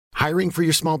Hiring for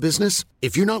your small business?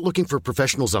 If you're not looking for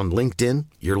professionals on LinkedIn,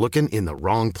 you're looking in the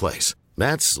wrong place.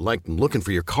 That's like looking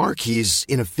for your car keys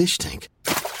in a fish tank.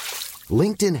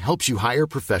 LinkedIn helps you hire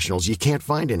professionals you can't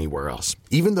find anywhere else,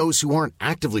 even those who aren't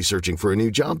actively searching for a new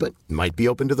job but might be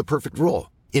open to the perfect role.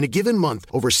 In a given month,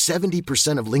 over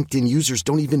 70% of LinkedIn users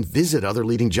don't even visit other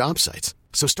leading job sites.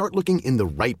 So start looking in the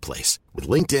right place. With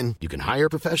LinkedIn, you can hire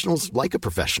professionals like a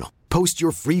professional. Post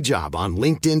your free job on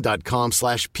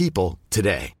linkedin.com/people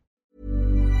today.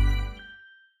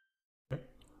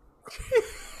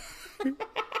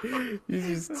 You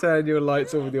just turn your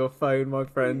lights on with your phone, my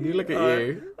friend. You look at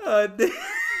you. I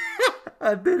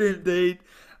did indeed.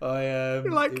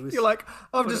 You're like,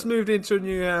 I've just moved into a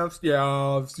new house. Yeah,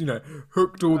 I've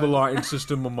hooked all the lighting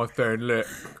system on my phone. Look,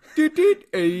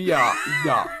 yeah.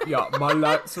 My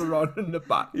lights are on in the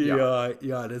back. Yeah.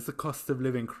 There's a cost of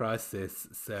living crisis,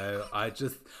 so I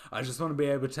just want to be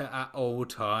able to at all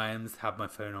times have my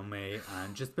phone on me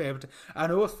and just be able to.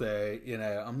 And also,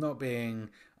 I'm not being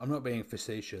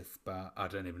facetious, but I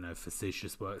don't even know if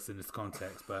facetious works in this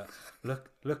context. But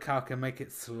look how I can make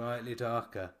it slightly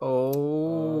darker.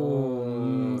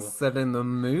 Set in the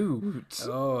mood.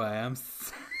 Oh, I am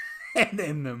set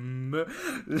in the mood.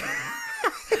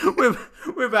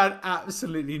 We've had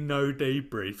absolutely no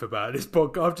debrief about this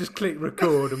podcast. I've just clicked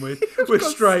record and we're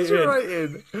straight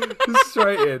in.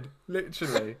 Straight in.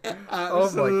 Literally.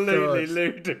 Absolutely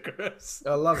ludicrous.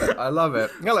 I love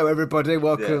it. Hello, everybody.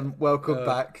 Welcome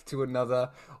back to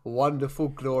another wonderful,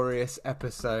 glorious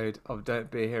episode of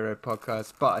Don't Be a Hero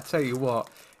podcast. But I tell you what,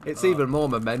 it's even more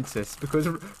momentous because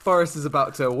Forrest is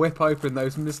about to whip open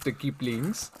those Mr.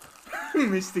 Kiplings.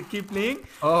 Mr. Kipling.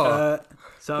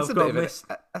 So I've got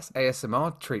that's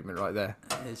ASMR treatment right there.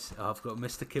 I've got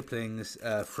Mr. Kipling's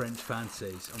French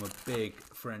Fancies. I'm a big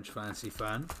French Fancy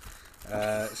fan.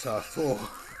 So I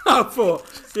thought,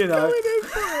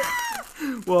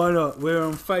 why not? We're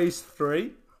on phase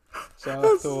 3. So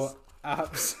I thought,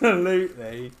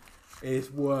 absolutely, it's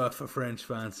worth a French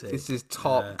Fancy. This is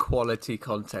top quality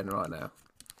content right now.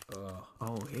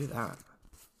 Oh, hear that.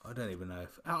 I don't even know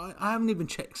if I haven't even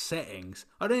checked settings.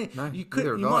 I don't. No, you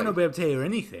might not be able to hear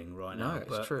anything right now. No,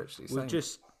 it's true. Actually, we're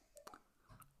just.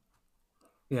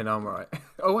 Yeah, no, I'm right.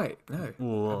 Oh wait, no.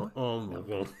 Oh my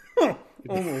god!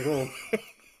 Oh my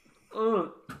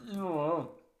god!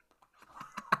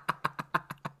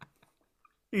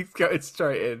 He's going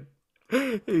straight in.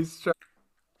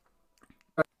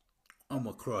 Oh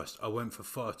my Christ! I went for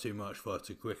far too much, far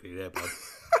too quickly there, bud.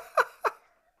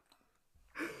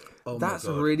 Oh, that's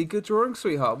a really good drawing,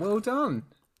 sweetheart. Well done.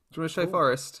 Do you want to show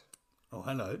Forrest? Oh,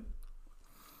 hello.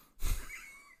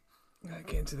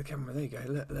 Get into the camera. There you go.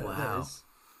 Look, wow.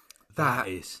 That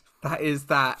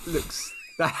looks.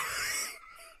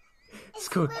 It's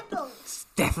called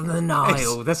Death on the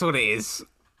Nile. That's what it is.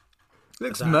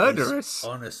 Looks murderous.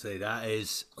 Honestly, that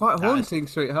is quite haunting,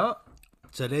 sweetheart.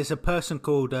 So there's a person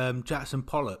called Jackson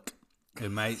Pollock who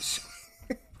makes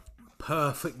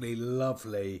perfectly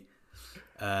lovely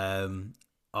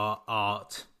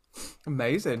art.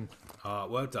 Amazing.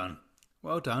 Well done.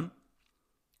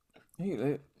 Hey,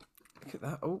 look at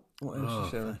that. Oh, what else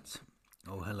is showing?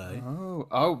 Oh, hello.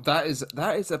 Oh, that is a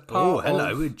part. Oh,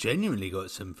 hello. We've genuinely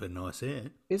got something nice here.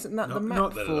 Isn't that the map?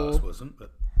 Not that the last wasn't,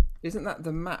 but isn't that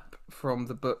the map from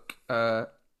the book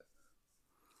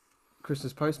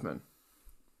Christmas Postman?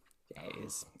 Yeah,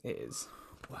 it is.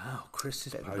 Wow,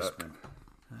 Christmas Postman.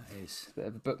 That is a bit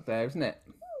of a book there, isn't it?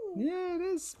 Yeah,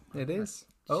 it is.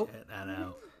 Oh, check that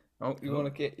out. Oh, you want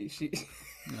to get she?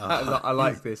 I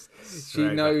like this. She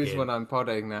knows when I'm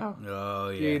podding now. Oh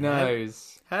yeah, she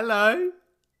knows. Hello.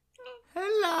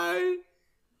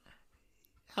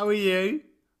 How are you?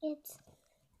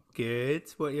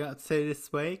 Good. What are you up to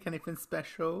this week? Anything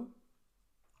special?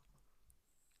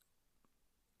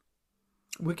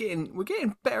 We're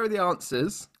getting better at the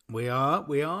answers. We are.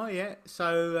 Yeah.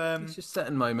 So it's just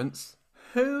certain moments.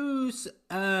 Who's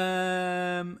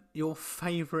your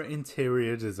favourite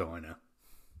interior designer?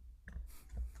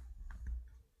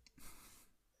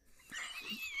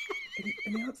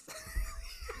 Any answer?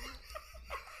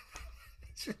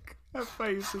 Her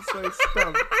face is so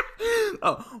stumped.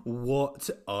 Oh, what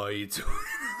are you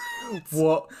doing?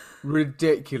 What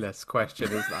ridiculous question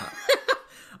is that?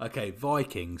 Okay,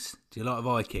 Vikings. Do you like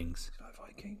Vikings? Do you like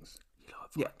Vikings?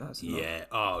 Yeah, that's yeah.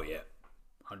 Oh yeah,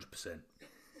 100%.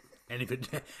 Anything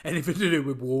to do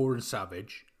with war and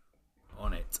savage,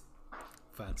 on it.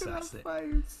 Fantastic.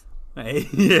 Hey,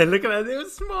 yeah, look at that little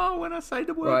smile when I say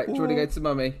the word. Right, war. do you want to go to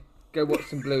Mummy? Go watch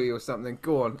some Bluey or something.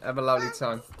 Go on, have a lovely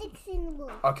time. Sticks in the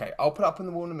wall. Okay, I'll put it up on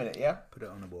the wall in a minute, yeah? Put it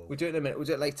on the wall. We'll do it in a minute. We'll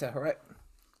do it later, all right?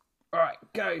 All right,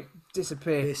 go.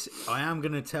 Disappear. I am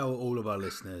going to tell all of our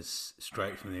listeners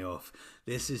straight from the off.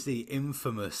 This is the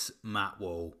infamous Matt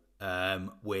Wall,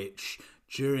 which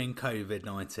during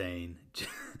COVID-19,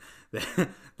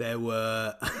 there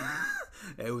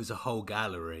was a whole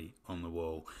gallery on the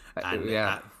wall, and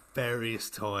at various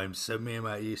times. So me and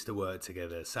Matt used to work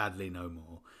together. Sadly, no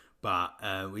more. But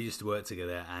we used to work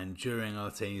together, and during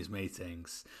our teams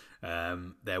meetings,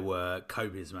 there were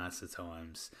copious amounts of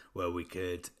times where we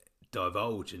could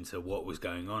divulge into what was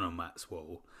going on Matt's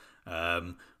wall.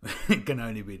 It can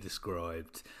only be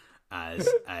described as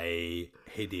a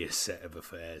hideous set of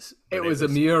affairs. It was a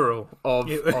mural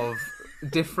of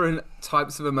different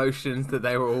types of emotions that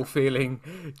they were all feeling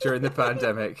during the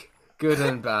pandemic, good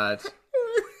and bad.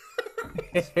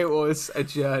 It was a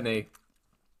journey.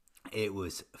 It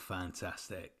was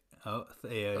fantastic. Oh,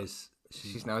 Theo's...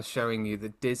 She's now showing you the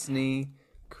Disney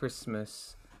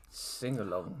Christmas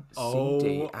sing-along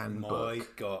CD and book. Oh my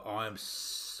God, I am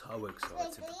so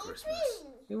excited for Christmas.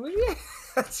 Well, yeah,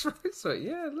 that's right, sweet.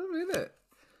 Yeah, lovely, isn't it?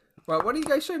 Right, why don't you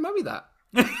go show Mummy that?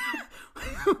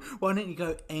 Why don't you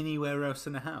go anywhere else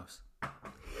in the house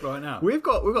right now? We've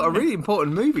got a really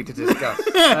important movie to discuss.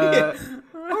 All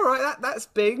right, that's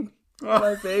Bing.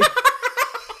 Hello, Bing.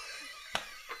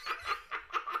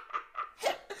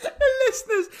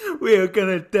 Listeners, we are going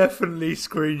to definitely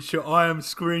screenshot. I am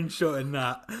screenshotting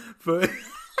that.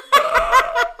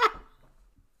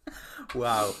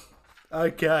 Wow.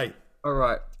 Okay. All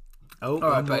right. Oh, all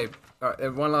right, babe. All right,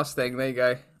 then one last thing. There you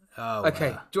go. Oh,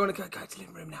 okay. wow. Do you want to go to the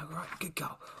living room now? All right, good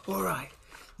girl. All right.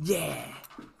 Yeah.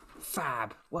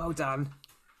 Fab. Well done.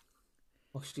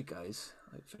 Off she goes.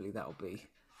 Hopefully that'll be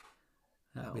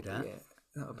that. It.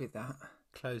 That'll be that.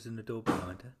 Closing the door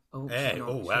behind her. Oh, hey,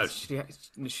 wow. She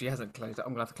hasn't closed it.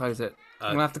 I'm going to have to close it.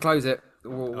 I'm going to have to close it.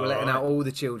 We're letting out all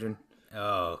the children.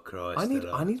 Oh, Christ.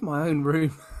 I need my own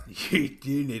room. You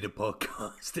do need a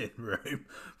podcasting room.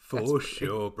 For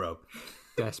sure, bro.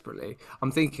 Desperately.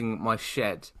 I'm thinking my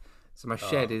shed. So my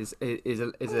shed is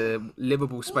a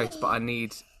livable space, but I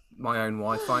need my own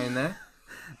Wi-Fi in there.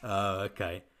 Oh,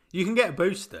 okay. You can get a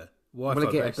booster. I'm going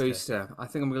to get a booster. I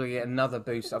think I'm going to get another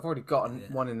booster. I've already got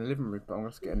one in the living room, but I'm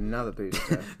going to get another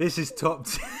booster. This is top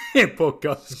tier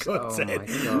podcast content.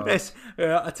 Oh my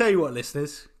God. I tell you what,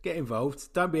 listeners, get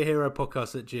involved. Don't be a hero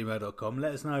podcast at gmail.com.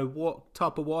 Let us know what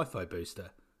type of Wi-Fi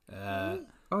booster.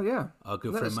 Oh yeah, our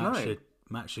good friend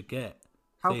Matt should get.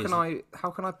 How can I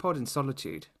pod in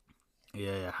solitude?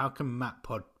 Yeah. How can Matt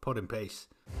pod in peace?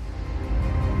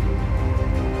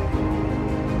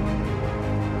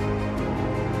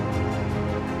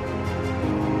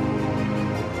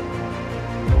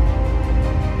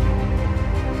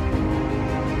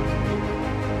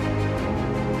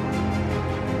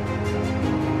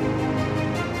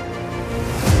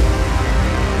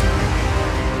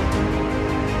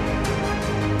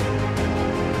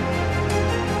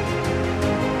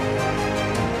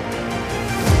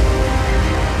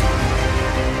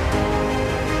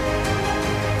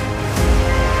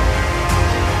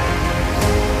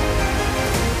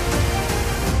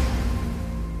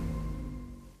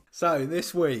 So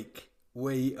this week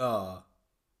we are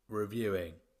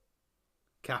reviewing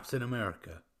Captain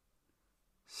America: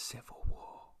 Civil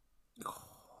War.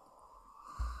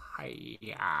 I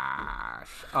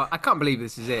can't believe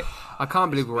this is it. I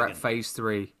can't believe we're at phase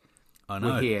 3. I know.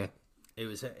 We're here.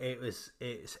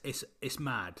 It's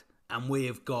mad, and we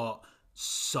have got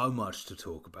so much to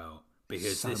talk about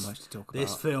because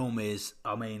this film is.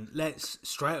 I mean, let's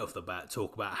straight off the bat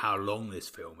talk about how long this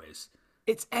film is.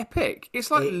 It's epic.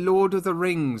 It's like Lord of the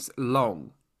Rings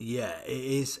long. Yeah, it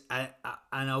is. And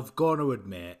I've got to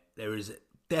admit, there is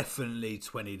definitely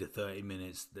 20 to 30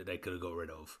 minutes that they could have got rid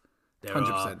of. There 100%.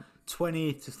 are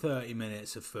 20 to 30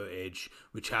 minutes of footage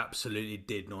which absolutely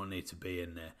did not need to be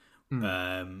in there.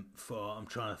 I'm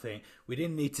trying to think. We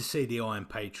didn't need to see the Iron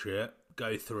Patriot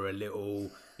go through a little,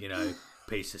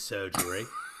 piece of surgery.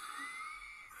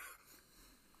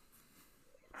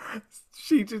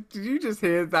 Did you just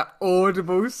hear that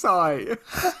audible sigh?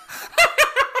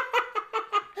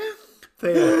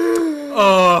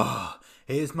 Oh,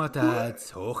 here's my dad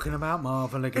talking about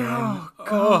Marvel again. Oh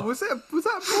God, was that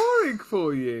boring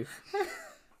for you?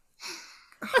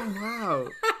 Oh wow!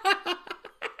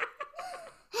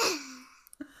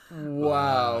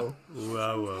 Wow!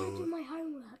 Do my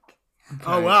homework. Okay.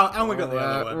 Oh wow! And we got the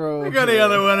other one. We got the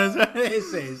other one as well.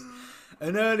 This is.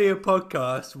 An earlier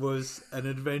podcast was an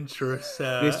adventurous...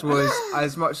 This was,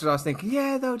 as much as I was thinking,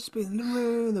 yeah, they'll just be in the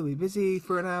room, they'll be busy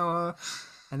for an hour,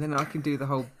 and then I can do the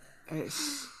whole...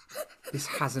 This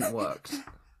hasn't worked.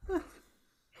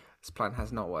 This plan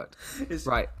has not worked.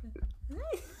 Right.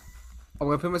 I'm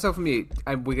going to put myself on mute,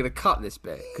 and we're going to cut this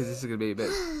bit because this is going to be a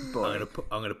bit boring.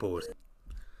 I'm going to pause.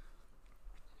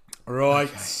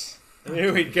 Right,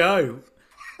 here we go.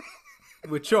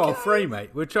 We're trial free,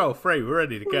 mate. We're trial free. We're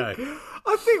ready to go.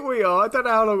 I think we are. I don't know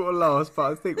how long it will last,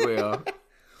 but I think we are.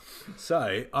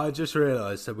 So I just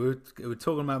realised. So we were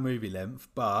talking about movie length,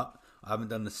 but I haven't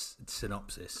done the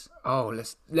synopsis. Oh,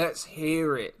 let's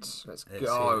hear it. Let's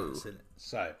go.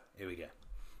 So here we go.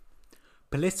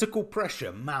 Political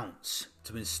pressure mounts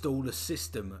to install a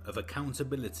system of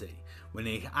accountability when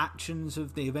the actions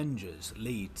of the Avengers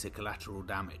lead to collateral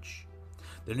damage.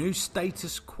 The new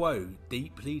status quo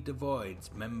deeply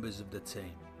divides members of the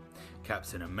team.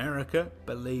 Captain America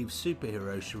believes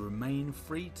superheroes should remain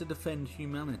free to defend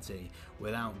humanity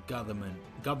without government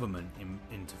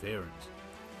interference.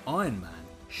 Iron Man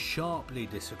sharply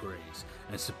disagrees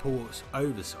and supports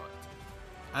oversight.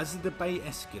 As the debate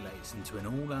escalates into an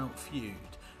all-out feud,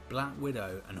 Black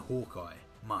Widow and Hawkeye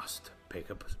must pick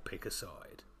a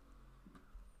side.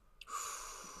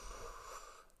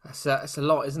 That's a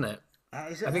lot, isn't it?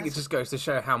 I think it just goes to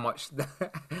show how much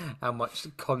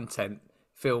content,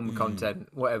 film content,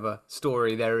 whatever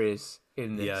story there is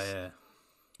in this.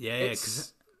 Yeah.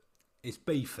 Because it's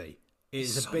beefy.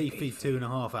 It's a beefy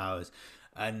 2.5 hours,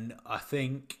 and I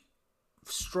think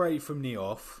straight from the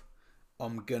off,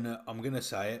 I'm gonna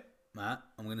say it, Matt.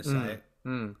 I'm gonna say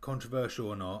it. Controversial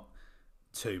or not,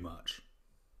 too much.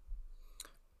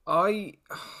 Oh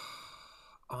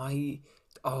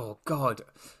God,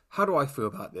 how do I feel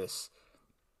about this?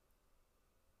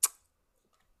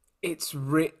 It's a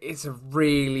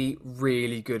really,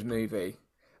 really good movie,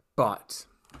 but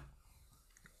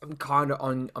I'm kind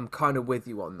of with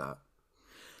you on that.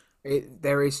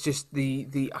 There is just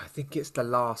the I think it's the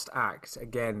last act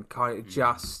again, kind of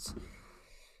just.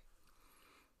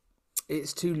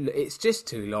 It's just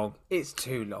too long. It's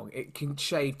too long. It can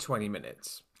shave 20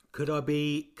 minutes. Would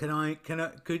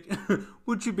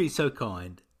you be so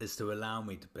kind as to allow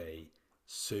me to be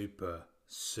super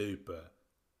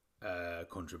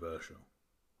controversial?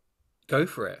 Go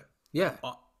for it. Yeah.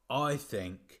 I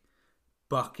think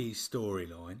Bucky's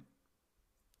storyline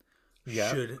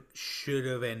should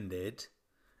have ended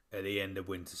at the end of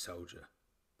Winter Soldier.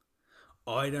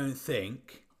 I don't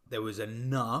think there was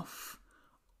enough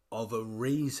of a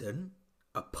reason,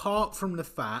 apart from the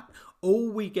fact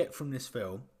all we get from this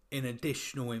film in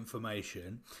additional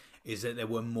information is that there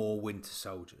were more Winter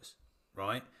Soldiers,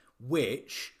 right?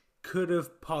 Which could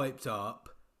have piped up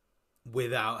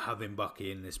without having Bucky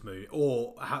in this movie,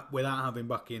 or without having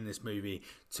Bucky in this movie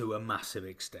to a massive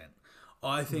extent.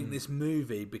 I think this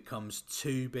movie becomes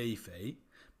too beefy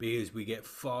because we get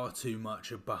far too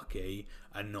much of Bucky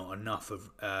and not enough of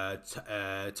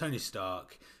Tony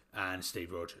Stark and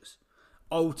Steve Rogers.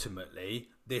 Ultimately,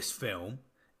 this film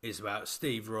is about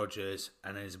Steve Rogers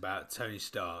and is about Tony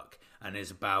Stark and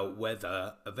is about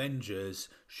whether Avengers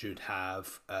should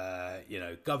have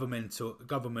government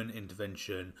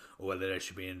intervention or whether they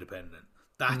should be independent.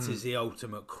 That is the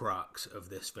ultimate crux of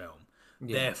this film.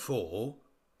 Yeah. Therefore,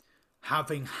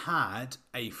 having had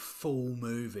a full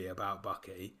movie about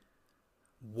Bucky,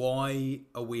 why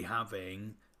are we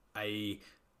having a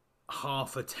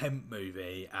half attempt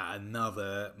movie at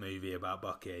another movie about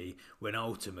Bucky when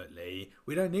ultimately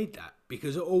we don't need that?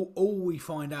 Because all we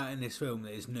find out in this film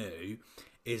that is new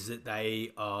is that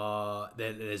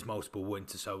there's multiple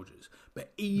Winter Soldiers,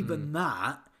 but even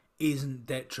that isn't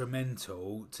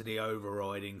detrimental to the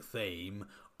overriding theme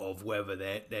of whether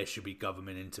there should be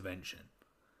government intervention.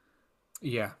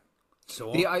 Yeah.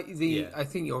 So I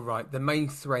think you're right. The main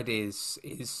thread is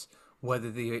whether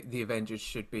the Avengers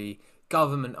should be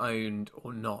government owned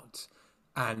or not,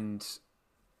 and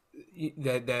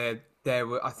there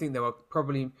were, I think there were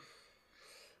probably,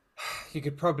 you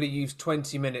could probably use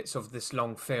 20 minutes of this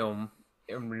long film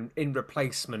in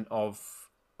replacement of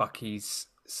Bucky's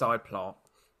side plot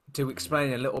to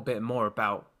explain a little bit more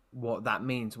about what that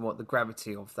means and what the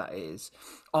gravity of that is.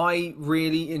 I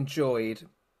really enjoyed,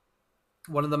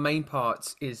 one of the main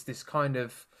parts is this kind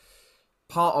of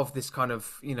part of this kind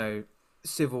of,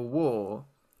 civil war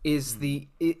is the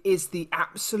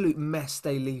absolute mess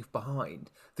they leave behind,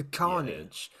 the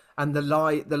carnage and the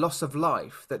loss of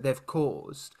life that they've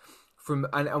caused from,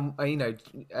 and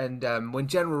when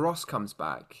General Ross comes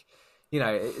back,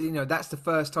 that's the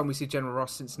first time we see General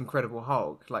Ross since Incredible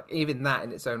Hulk. Like, even that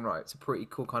in its own right, it's a pretty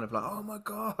cool kind of like, oh my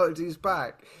God, he's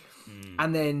back.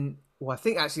 And then, well, I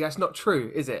think actually that's not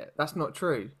true, is it? That's not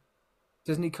true.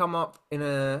 Doesn't he come up in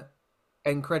a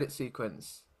end credit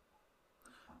sequence?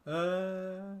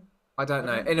 I don't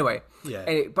know. Anyway,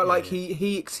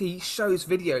 he shows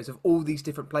videos of all these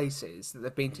different places that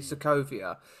they've been to,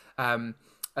 Sokovia,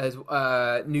 as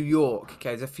New York. Okay,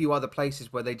 there's a few other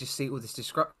places where they just see all this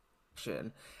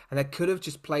destruction, and they could have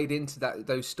just played into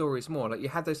those stories more. Like you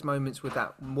had those moments with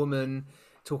that woman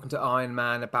talking to Iron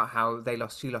Man about how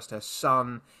she lost her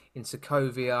son in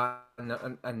Sokovia,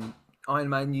 and Iron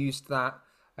Man used that.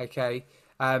 Okay,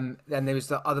 then there was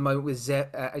the other moment with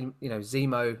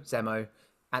Zemo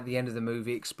at the end of the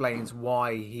movie explains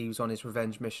why he was on his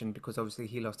revenge mission, because obviously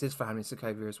he lost his family in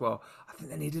Sokovia as well. I think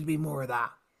there needed to be more of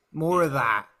that. More of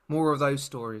that. More of those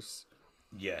stories.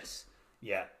 Yes.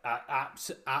 Yeah,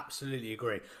 absolutely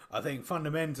agree. I think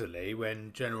fundamentally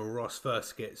when General Ross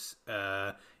first gets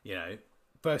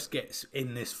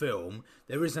in this film,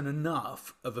 there isn't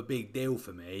enough of a big deal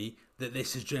for me that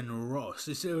this is General Ross.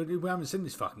 We haven't seen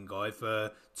this fucking guy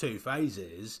for 2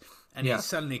 phases, and he's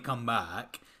suddenly come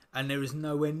back, and there is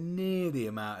nowhere near the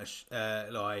amount of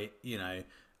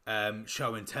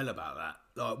show and tell about that.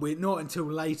 Like, we're not until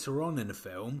later on in the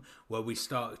film where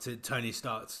Tony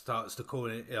starts to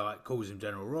calls him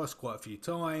General Ross quite a few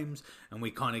times, and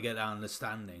we kind of get that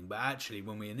understanding. But actually,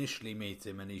 when we initially meet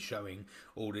him and he's showing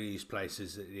all these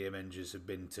places that the Avengers have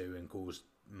been to and caused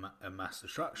a mass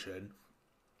destruction,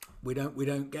 we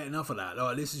don't get enough of that.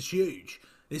 Like, this is huge.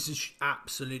 This is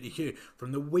absolutely huge.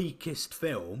 From the weakest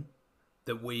film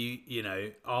that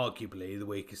arguably the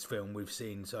weakest film we've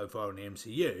seen so far in the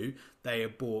MCU, they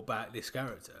have brought back this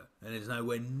character, and there's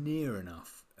nowhere near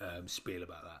enough spiel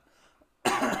about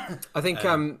that. I think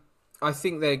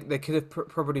there could have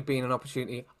probably been an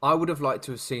opportunity. I would have liked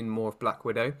to have seen more of Black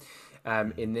Widow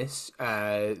in this.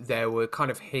 There were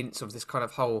kind of hints of this kind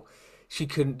of whole. She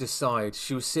couldn't decide.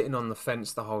 She was sitting on the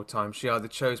fence the whole time. She either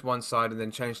chose one side and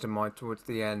then changed her mind towards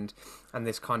the end. And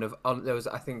this kind of there was,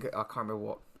 I think, I can't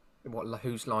remember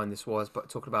whose line this was, but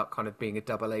talking about kind of being a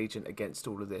double agent against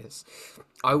all of this.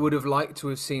 I would have liked to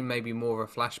have seen maybe more of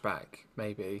a flashback,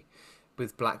 maybe,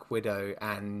 with Black Widow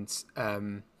and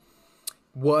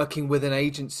working with an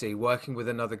agency, working with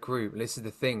another group. And this is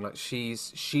the thing, like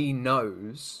she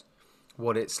knows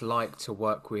what it's like to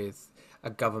work with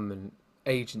a government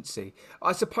agency.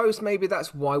 I suppose maybe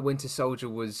that's why Winter Soldier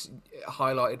was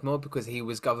highlighted more, because he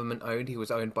was government owned. He was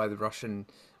owned by the Russian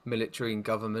military and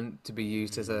government to be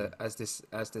used as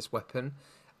this weapon.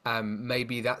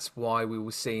 Maybe that's why we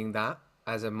were seeing that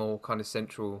as a more kind of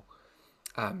central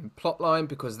plot line,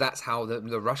 because that's how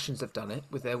the Russians have done it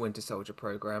with their Winter Soldier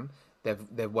program.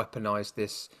 They've weaponized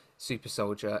this super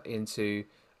soldier into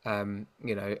a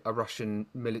Russian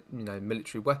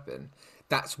military weapon.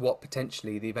 That's what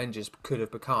potentially the Avengers could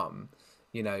have become,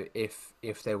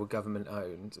 if they were government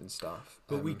owned and stuff.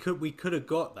 But we could have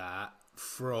got that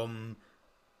from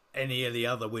any of the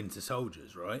other Winter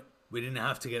Soldiers, right? We didn't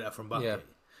have to get that from Bucky. Yeah.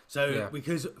 So,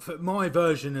 because for my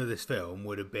version of this film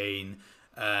would have been,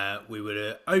 we would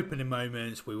have opened in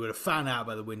moments, we would have found out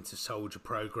about the Winter Soldier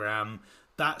program.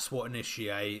 That's what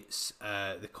initiates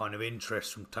the kind of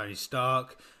interest from Tony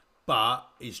Stark, but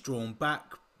is drawn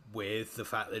back with the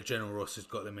fact that General Ross has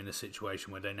got them in a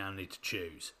situation where they now need to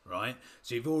choose, right?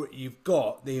 So you've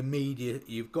got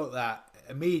that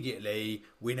immediately.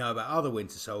 We know about other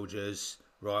Winter Soldiers,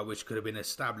 right, which could have been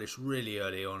established really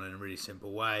early on in a really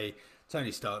simple way.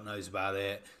 Tony Stark knows about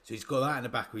it, so he's got that in the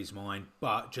back of his mind,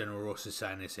 but General Ross is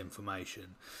saying this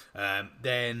information.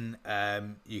 Then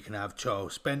you can have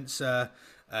Charles Spencer,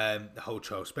 the whole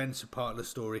Charles Spencer part of the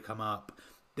story come up.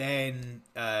 Then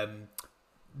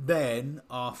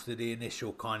after the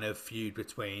initial kind of feud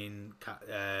between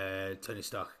Tony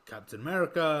Stark and Captain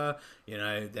America,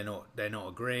 they're not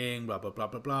agreeing, blah blah blah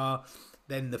blah blah.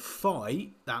 Then the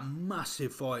fight, that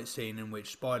massive fight scene in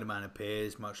which Spider-Man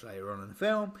appears much later on in the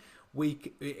film,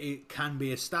 it can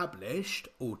be established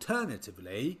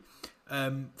alternatively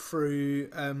through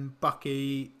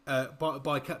Bucky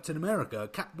by Captain America.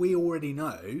 We already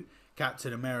know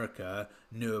Captain America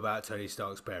knew about Tony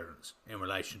Stark's parents in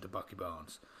relation to Bucky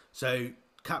Barnes. So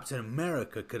Captain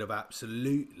America could have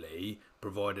absolutely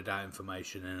provided that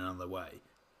information in another way.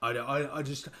 I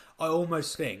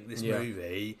almost think this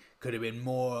movie could have been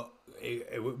more.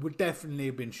 It would definitely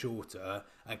have been shorter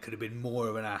and could have been more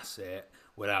of an asset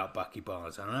without Bucky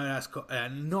Barnes. I know that's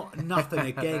nothing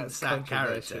against that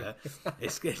character.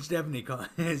 It's definitely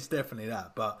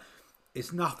that, but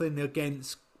it's nothing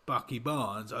against Bucky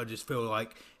Barnes. I just feel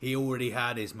like he already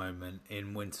had his moment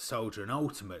in Winter Soldier, and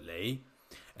ultimately,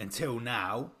 until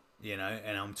now.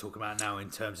 And I'm talking about now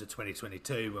in terms of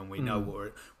 2022, when we know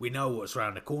what's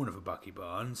around the corner for Bucky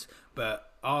Barnes.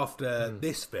 But after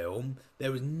this film,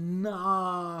 there was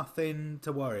nothing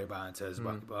to worry about in terms of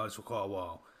Bucky Barnes for quite a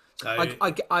while.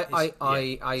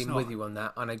 I'm with you on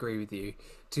that, and I agree with you.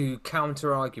 To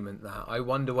counter-argument that, I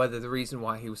wonder whether the reason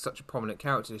why he was such a prominent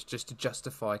character is just to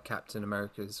justify Captain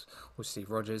America's, or Steve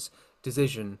Rogers'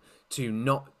 decision to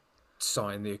not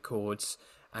sign the Accords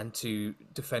and to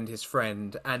defend his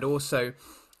friend, and also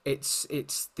it's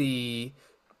the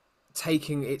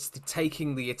taking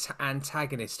the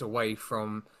antagonist away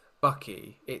from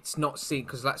Bucky. It's not seen,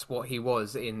 because that's what he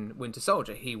was in Winter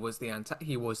Soldier. He was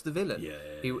the villain.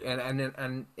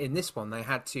 And in this one, they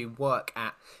had to work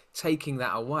at taking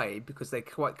that away, because they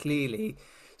quite clearly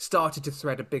started to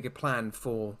thread a bigger plan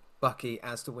for Bucky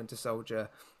as the Winter Soldier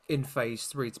in Phase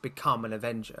 3 to become an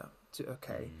Avenger.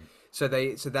 So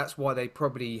that's why they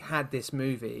probably had this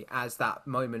movie as that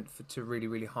moment to really,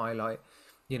 really highlight,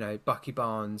 Bucky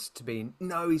Barnes to be,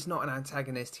 no, he's not an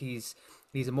antagonist. He's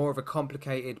a more of a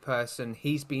complicated person.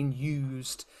 He's been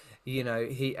used,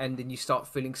 and then you start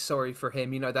feeling sorry for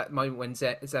him. That moment when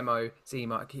Zemo,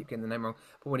 I keep getting the name wrong,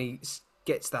 but when he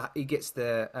gets the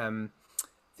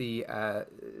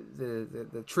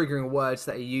triggering words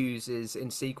that he uses in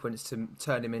sequence to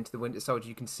turn him into the Winter Soldier,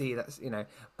 you can see that's,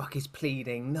 Bucky's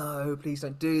pleading, no, please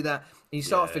don't do that. And you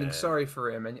start feeling sorry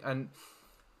for him, and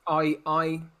I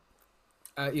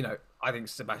think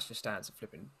Sebastian Stan's a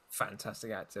flipping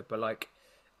fantastic actor, but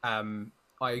I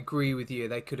agree with you.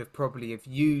 They could have probably have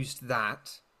used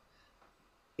that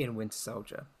in Winter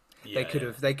Soldier. They could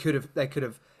have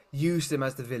used him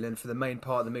as the villain for the main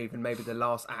part of the movie, and maybe the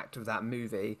last act of that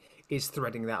movie is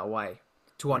threading that away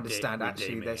to understand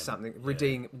actually there's something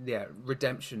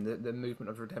redemption. The movement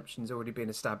of redemption has already been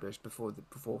established before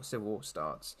Civil War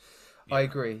starts. Yeah. I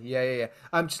agree. Yeah.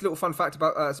 Just a little fun fact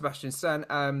about Sebastian Stan.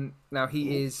 Now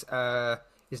he is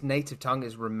his native tongue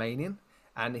is Romanian,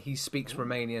 and he speaks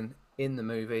Romanian in the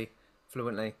movie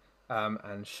fluently,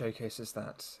 and showcases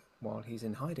that while he's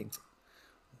in hiding.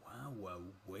 Wow,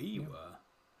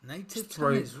 native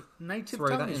tongue is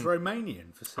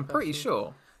Romanian for Sebastian. I'm pretty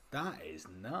sure. That is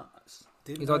nuts.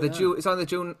 It's either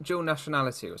dual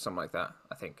nationality or something like that,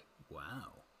 I think.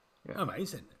 Wow. Yeah.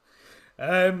 Amazing.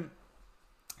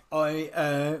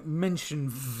 I mentioned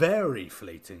very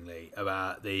fleetingly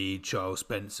about the Charles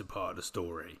Spencer part of the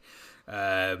story.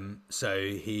 Tony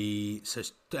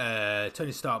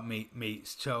Stark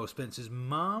meets Charles Spencer's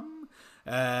mum,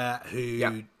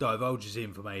 who divulges the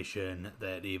information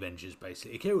that the Avengers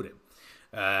basically killed him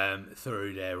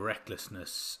through their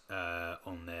recklessness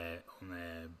on their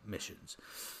missions.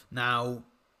 Now,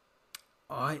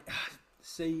 I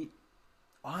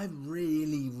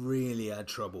really had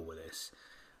trouble with this.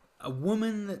 A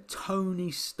woman that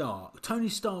Tony Stark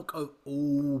of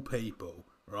all people,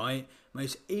 right?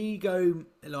 Most egomaniac,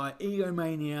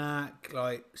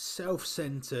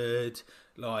 self-centered,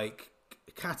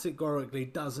 categorically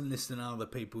doesn't listen to other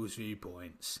people's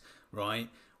viewpoints,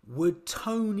 right? Would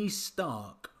Tony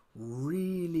Stark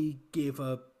really give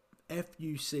a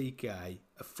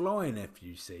flying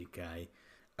F-U-C-K,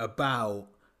 about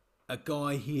a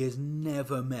guy he has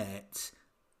never met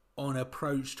on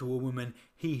approach to a woman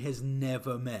he has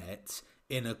never met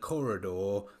in a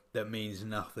corridor that means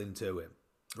nothing to him?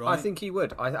 Right? I think he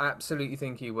would. I absolutely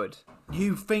think he would.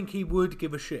 You think he would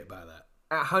give a shit about that?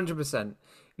 100%.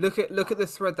 Look at the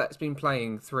thread that's been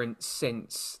playing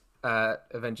since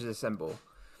Avengers Assemble.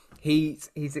 He's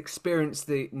experienced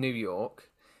the New York.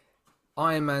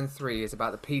 Iron Man 3 is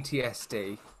about the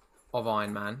PTSD of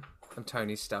Iron Man and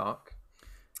Tony Stark.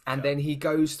 And then he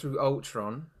goes through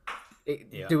Ultron,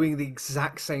 doing the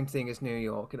exact same thing as New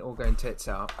York, and all going tits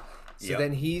up. So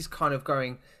then he's kind of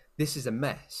going, this is a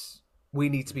mess. We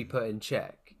need to be put in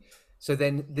check. So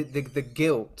then the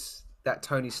guilt that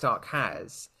Tony Stark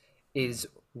has is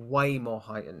way more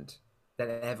heightened than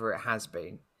ever it has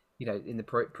been, in the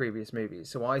previous movies.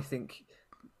 So I think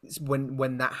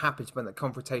when that happens, when that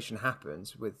confrontation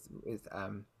happens with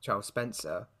Charles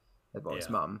Spencer, about his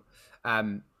mum,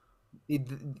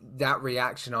 that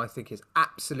reaction I think is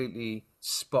absolutely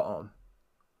spot on.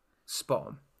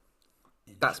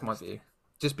 That's my view.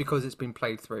 Just because it's been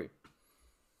played through.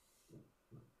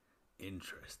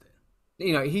 Interesting.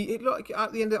 He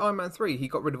at the end of Iron Man 3, he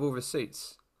got rid of all of his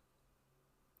suits.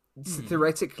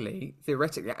 Theoretically,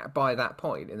 by that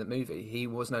point in the movie, he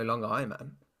was no longer Iron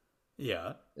Man.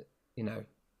 Yeah.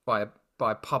 By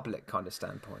a public kind of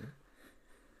standpoint.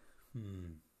 I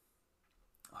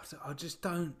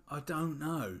don't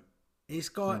know.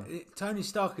 Tony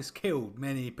Stark has killed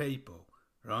many people,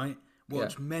 right?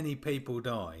 Watched many people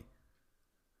die.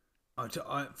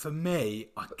 For me,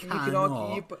 I cannot. You can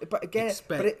argue, but it goes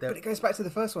back to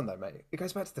the first one, though, mate. It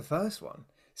goes back to the first one.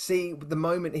 See, the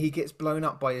moment he gets blown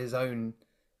up by his own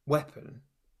weapon,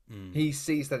 he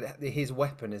sees that his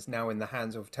weapon is now in the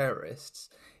hands of terrorists.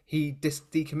 He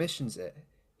decommissions it.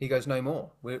 He goes, no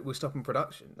more. We're stopping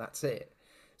production. That's it.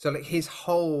 So like his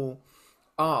whole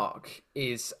arc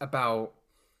is about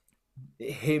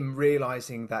him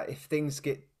realizing that if things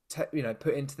get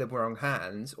put into the wrong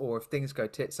hands, or if things go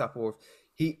tits up, or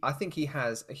if I think he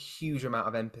has a huge amount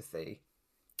of empathy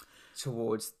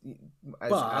towards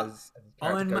as the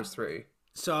character goes through.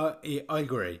 So I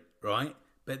agree, right?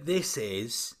 But this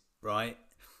is right,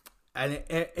 and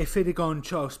if it had gone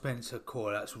Charles Spencer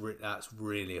Core, that's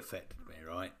really affected me,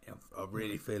 right? I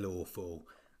really feel awful,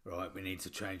 right? We need to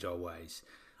change our ways.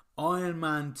 Iron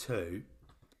Man 2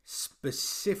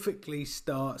 specifically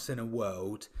starts in a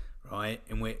world, right,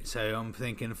 in which, so I'm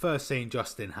thinking the first scene,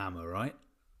 Justin Hammer, right?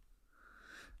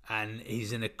 And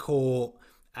he's in a court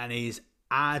and he's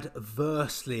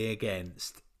adversely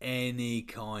against any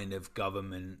kind of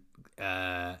government,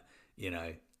 I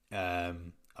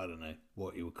don't know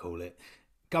what you would call it,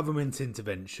 government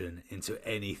intervention into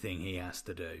anything he has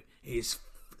to do. He's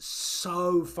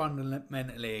so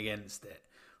fundamentally against it,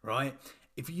 right?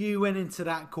 If you went into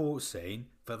that court scene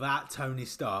for that Tony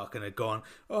Stark and had gone,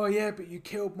 oh yeah, but you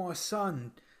killed my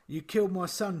son,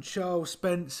 Charles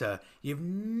Spencer, you've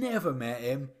never met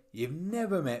him, you've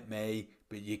never met me,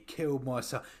 but you killed my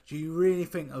son. Do you really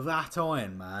think of that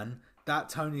Iron Man, that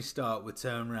Tony Stark would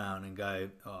turn around and go,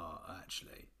 oh,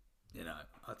 actually,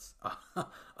 I'd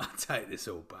take this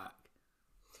all back?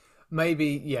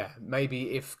 Maybe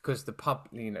if, because the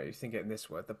you think it in this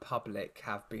word, the public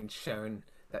have been shown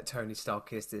that Tony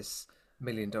Stark is this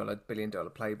 $1 billion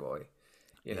playboy,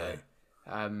 you know.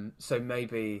 So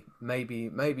maybe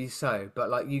so, but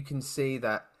like you can see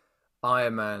that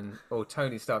Iron Man or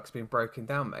Tony Stark's been broken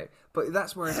down, mate. But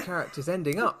that's where his character's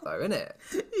ending up, though, isn't it?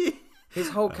 His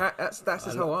whole that's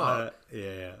his whole arc.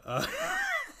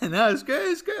 No, it's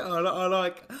good. It's good. I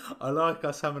like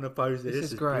us having a pose. This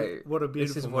is great. What a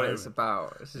beautiful. This is what moment. it's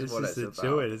about. This is what it's about.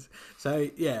 Joy. So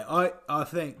yeah, I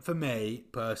think for me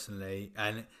personally,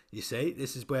 and you see,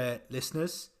 this is where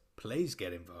listeners, please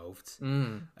get involved.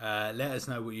 Let us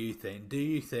know what you think. Do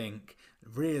you think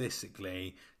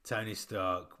realistically Tony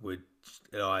Stark would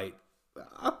like?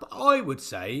 I would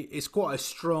say it's quite a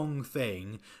strong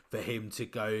thing for him to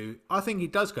go. I think he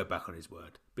does go back on his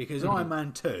word, because Iron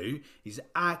Man 2 is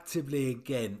actively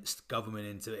against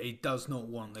government. He does not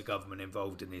want the government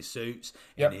involved in his suits,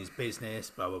 in his business,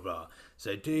 blah blah blah.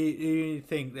 So do you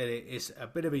think that it's a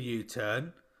bit of a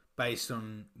U-turn based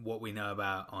on what we know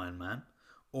about Iron Man,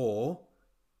 or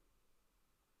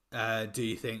do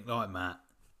you think, like Matt,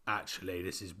 actually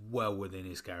this is well within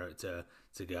his character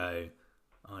to go,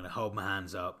 I'm going to hold my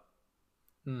hands up.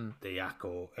 The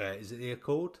Accord, is it the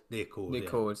Accord? The Accord. The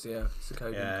Accords, yeah.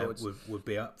 Sokovian Accords. Would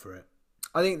be up for it.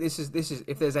 I think this is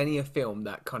if there's any a film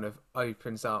that kind of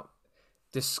opens up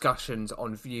discussions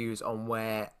on views on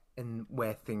where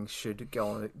things should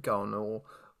go on, or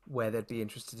where they'd be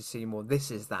interested to see more. This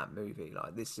is that movie.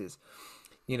 Like this is,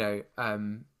 what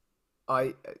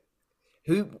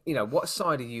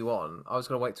side are you on? I was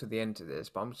going to wait till the end of this,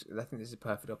 but I think this is a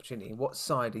perfect opportunity. What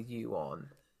side are you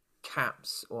on?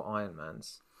 Cap's or Iron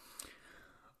Man's?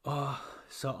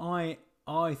 So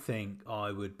I think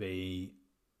I would be.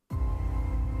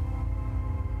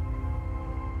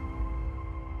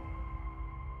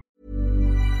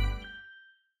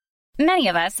 Many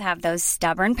of us have those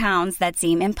stubborn pounds that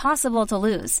seem impossible to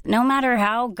lose, no matter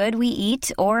how good we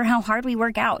eat or how hard we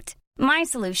work out. My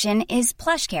solution is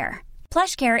PlushCare.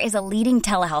 PlushCare is a leading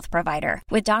telehealth provider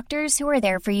with doctors who are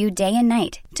there for you day and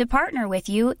night to partner with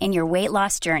you in your weight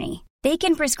loss journey. They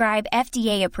can prescribe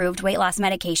FDA-approved weight loss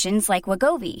medications like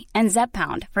Wegovy and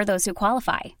Zepbound for those who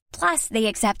qualify. Plus, they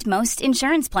accept most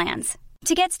insurance plans.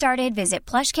 To get started, visit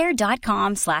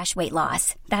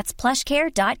plushcare.com/weightloss. That's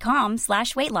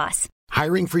plushcare.com/weightloss.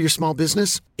 Hiring for your small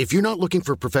business? If you're not looking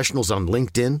for professionals on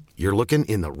LinkedIn, you're looking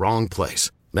in the wrong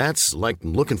place. That's like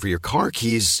looking for your car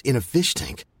keys in a fish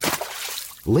tank.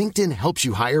 LinkedIn helps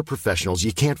you hire professionals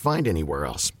you can't find anywhere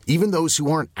else, even those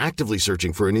who aren't actively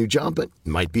searching for a new job but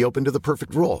might be open to the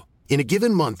perfect role. In a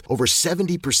given month, over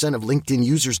 70% of LinkedIn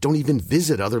users don't even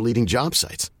visit other leading job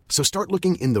sites. So start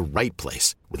looking in the right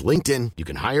place. With LinkedIn, you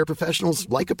can hire professionals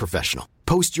like a professional.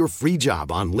 Post your free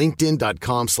job on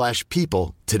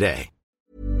linkedin.com/people today.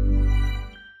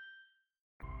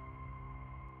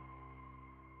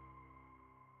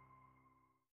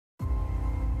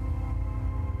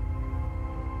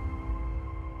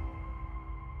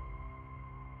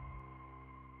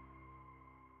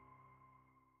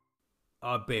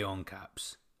 I'd be on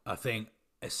Caps. I think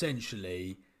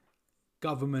essentially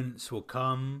governments will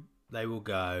come, they will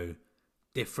go.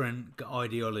 Different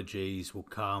ideologies will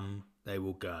come, they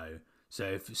will go. So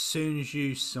if as soon as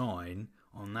you sign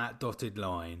on that dotted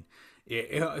line,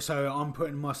 so I'm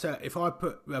putting myself. If I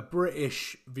put a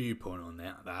British viewpoint on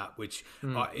that, which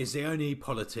is the only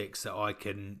politics that I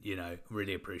can,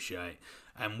 really appreciate,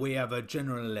 and we have a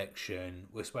general election.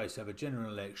 We're supposed to have a general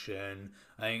election.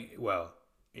 I think. Well,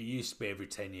 it used to be every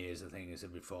 10 years. I think it's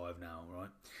every 5 now, right?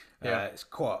 Yeah, it's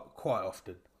quite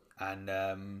often, and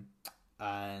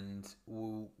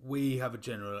we have a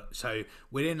general. So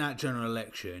within that general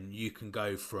election, you can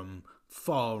go from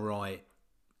far right.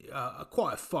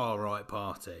 Quite a far right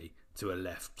party to a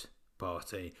left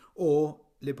party, or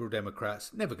Liberal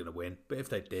Democrats, never going to win, but if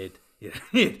they did,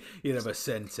 you'd have a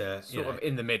centre, sort of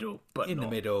in the middle, but in the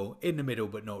middle,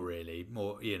 but not really.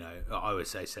 More, I would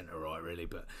say centre right, really,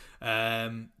 but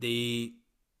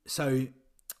so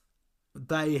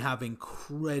they have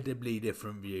incredibly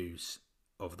different views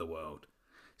of the world.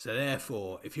 So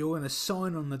therefore, if you're going to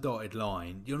sign on the dotted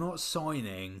line, you're not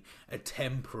signing a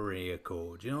temporary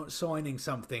accord. You're not signing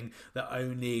something that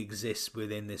only exists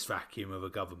within this vacuum of a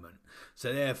government.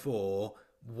 So therefore,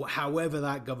 however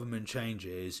that government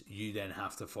changes, you then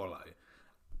have to follow.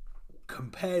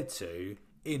 Compared to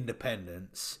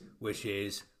independence, which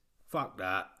is, fuck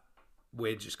that,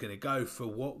 we're just going to go for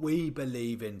what we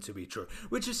believe in to be true,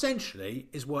 which essentially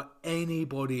is what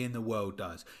anybody in the world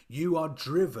does. You are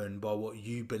driven by what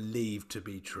you believe to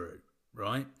be true,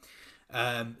 right?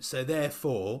 So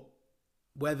therefore,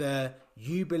 whether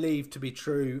you believe to be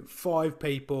true, 5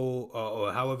 people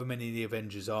or however many the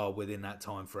Avengers are within that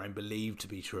time frame believe to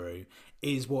be true,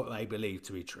 is what they believe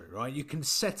to be true, right? You can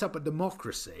set up a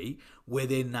democracy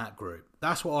within that group.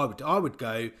 That's what I would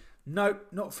go, nope,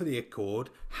 not for the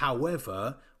Accord.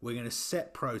 However, we're going to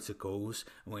set protocols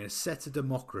and we're going to set a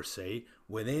democracy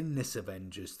within this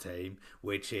Avengers team,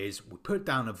 which is we put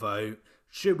down a vote.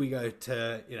 Should we go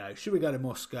to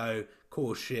Moscow,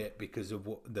 cause shit because of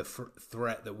what the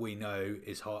threat that we know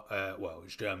is,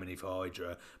 it's Germany for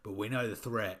Hydra, but we know the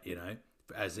threat,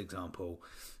 as example.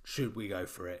 Should we go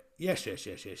for it? Yes,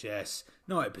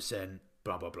 90%,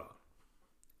 blah, blah, blah.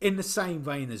 In the same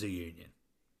vein as a union.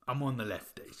 I'm on the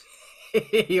lefties.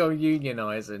 You're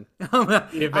unionising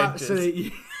the Avengers.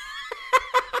 Absolutely.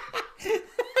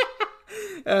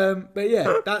 But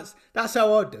yeah, that's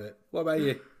how I'd do it. What about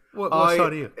you? What side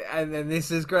are you? And then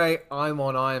this is great. I'm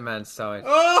on Iron Man's side.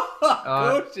 Oh,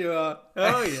 of course you are.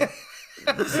 Oh yeah.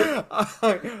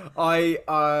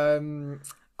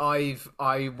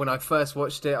 When I first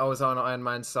watched it, I was on Iron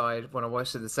Man's side. When I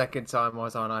watched it the second time, I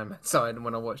was on Iron Man's side. And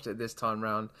when I watched it this time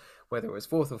round, whether it was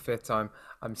 4th or 5th time,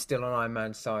 I'm still on Iron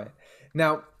Man's side.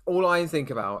 Now, all I think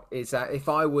about is that if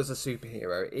I was a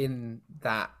superhero in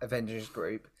that Avengers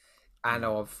group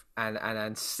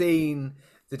and seen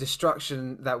the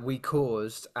destruction that we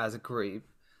caused as a group,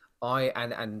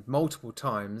 and multiple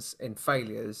times in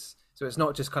failures. So it's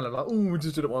not just kind of like, oh, we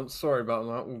just did it once. Sorry about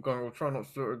that. We'll try not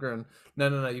to do it again.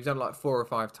 No. You've done it like 4 or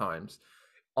 5 times.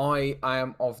 I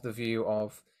am of the view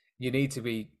of there needs to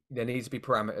be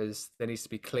parameters. There needs to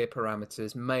be clear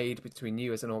parameters made between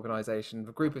you as an organization,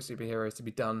 the group of superheroes, to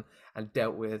be done and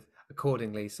dealt with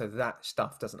accordingly, so that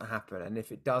stuff doesn't happen. And if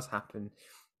it does happen,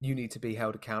 you need to be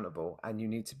held accountable and you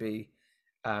need to be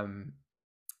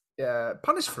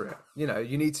punished for it.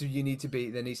 There needs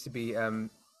to be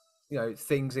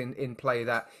things in play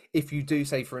that if you do,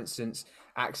 say for instance,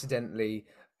 accidentally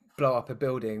blow up a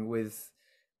building with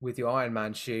your Iron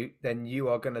Man shoot, then you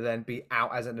are going to then be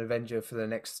out as an Avenger for the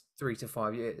next 3 to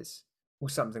 5 years or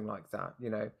something like that.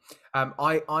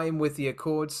 I'm with the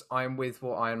Accords. I'm with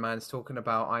what Iron Man's talking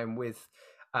about. I'm with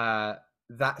that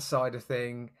side of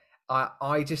thing.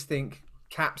 I just think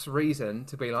Cap's reason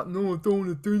to be like, no, I don't want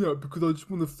to do that because I just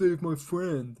want to save my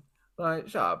friend. Like,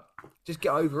 shut up. Just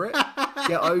get over it.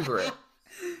 Get over it.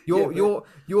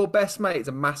 Your best mate's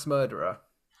a mass murderer.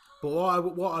 But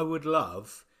what I would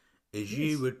love is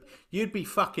you'd be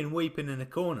fucking weeping in a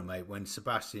corner, mate, when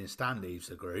Sebastian Stan leaves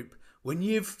the group. When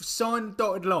you've signed the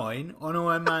dotted line on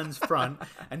Iron Man's front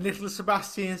and little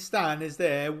Sebastian Stan is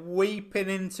there weeping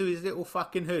into his little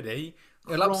fucking hoodie,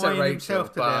 crying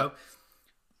himself to death.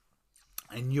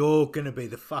 And you're going to be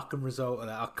the fucking result of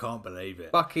that. I can't believe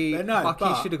it. Bucky should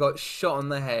have got shot on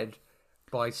the head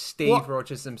by Steve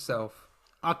Rogers himself.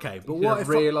 Okay, but what if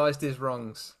realised his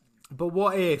wrongs? But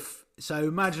what if? So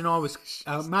imagine I was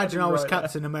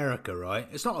Captain America, right?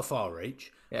 It's not a far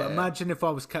reach, but imagine if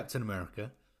I was Captain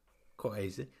America. Quite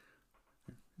easy.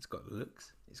 It's got the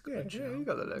looks. It's got you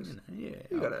got the looks. You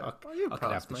could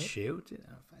have the shield.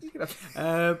 You could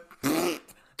have.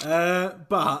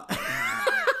 But.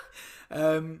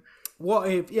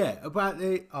 What if? Yeah, about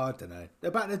the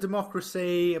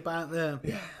democracy, about the.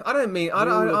 I don't mean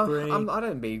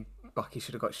Bucky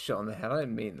should have got shot on the head. I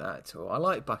don't mean that at all. I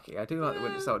like Bucky. I do like the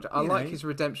Winter Soldier. I like his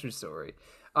redemption story.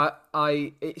 I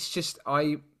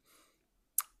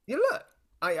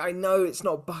know it's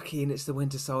not Bucky and it's the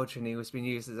Winter Soldier and he was being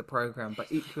used as a program,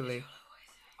 but equally,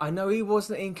 I know he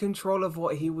wasn't in control of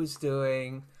what he was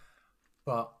doing,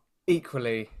 but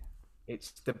equally,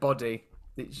 it's the body.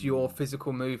 It's your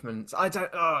physical movements.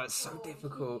 It's so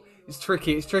difficult. It's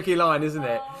tricky. It's a tricky line, isn't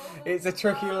it? It's a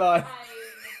tricky line.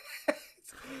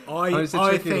 I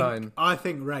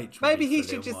think Rach. Maybe he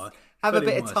should just have a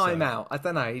bit of time out. I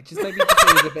don't know. He just maybe just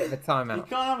needs a bit of a time out. You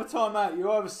can't have a time out. You're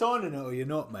either signing it or you're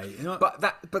not, mate. You're not... But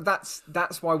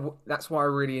that's why I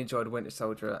really enjoyed Winter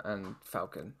Soldier and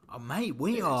Falcon. Oh, mate,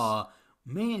 me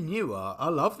and you are. I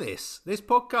love this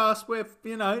podcast with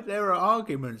there are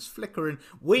arguments flickering.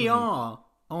 We are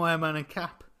Iron Man and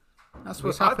Cap. That's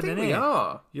what's happening here. We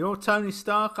are. You're Tony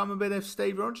Stark. I'm a bit of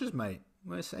Steve Rogers, mate.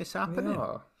 It's happening.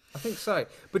 I think so.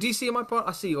 But do you see my point?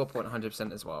 I see your point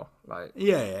 100% as well. Like,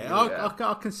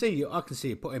 I can see you. I can see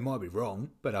your point. It might be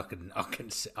wrong, but I can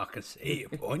see your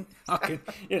point. I can,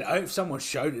 if someone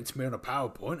showed it to me on a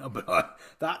PowerPoint, I'd be like,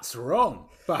 "That's wrong,"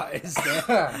 but it's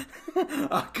there.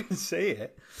 I can see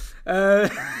it.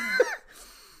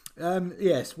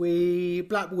 Yes,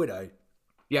 Black Widow.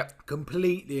 Yep.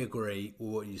 Completely agree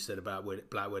with what you said about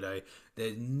Black Widow.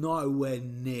 There's nowhere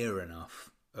near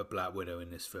enough of Black Widow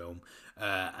in this film,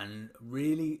 and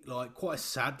really, quite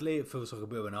sadly, it feels like a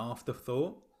bit of an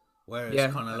afterthought, where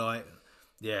it's kind of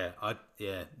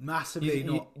massively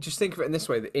not. Just think of it in this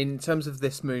way: that in terms of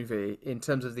this movie, it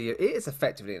is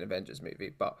effectively an Avengers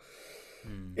movie, but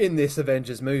in this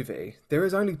Avengers movie, there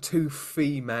is only 2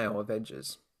 female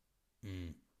Avengers.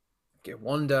 You get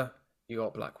Wanda, you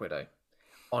got Black Widow,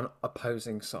 on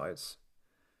opposing sides.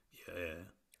 Yeah,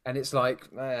 and it's like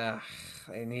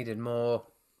they needed more.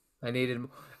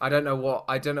 I don't know what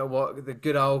the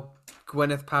good old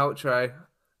Gwyneth Paltrow.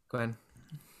 Gwen,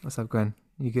 what's up, Gwen?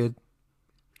 You good?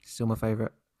 Still my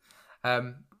favourite.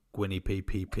 Gwenny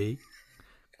PPP,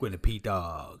 Gwenny P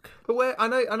Dog. But I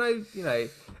know,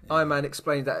 Iron Man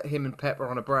explained that him and Pep were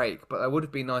on a break, but it would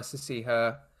have been nice to see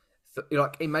her.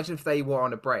 Imagine if they were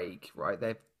on a break, right?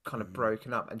 They've kind of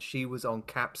broken up, and she was on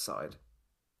Cap's side.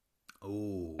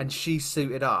 Oh. And she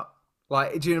suited up.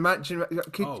 Do you imagine?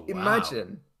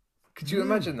 Imagine? Could you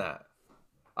imagine that?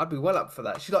 I'd be well up for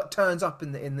that. She turns up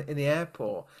in the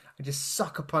airport and just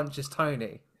sucker punches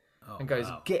Tony and goes,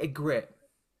 "Get a grip."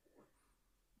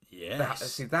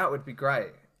 Yes. That would be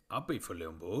great. I'd be fully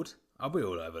on board. I'll be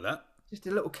all over that. Just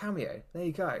a little cameo. There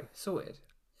you go. Sorted.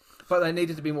 But there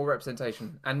needed to be more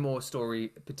representation and more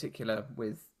story, particular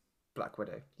with Black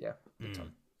Widow. Yeah.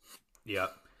 Yeah.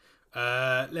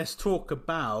 Let's talk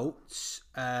about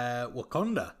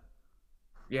Wakanda.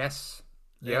 Yes.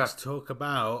 Let's talk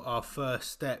about our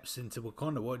first steps into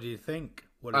Wakanda. What do you think?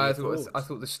 I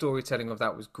thought the storytelling of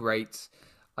that was great.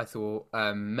 I thought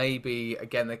maybe,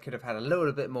 again, they could have had a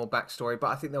little bit more backstory, but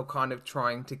I think they're kind of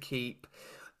trying to keep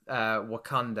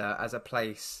Wakanda as a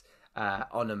place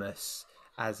anonymous,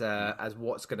 as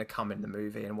what's going to come in the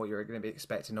movie and what you're going to be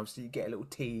expecting. Obviously, you get a little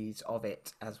tease of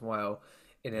it as well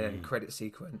in an end credit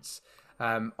sequence.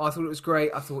 I thought it was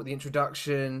great. I thought the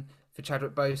introduction for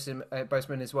Chadwick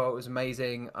Boseman as well, it was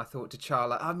amazing. I thought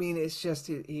T'Challa, I mean, he's just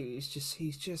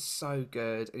so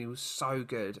good, and he was so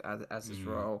good as his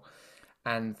role.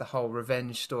 And the whole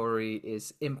revenge story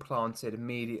is implanted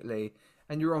immediately,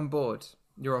 and you're on board.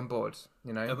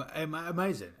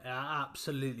 Amazing,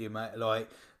 absolutely amazing. Like,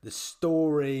 the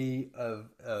story of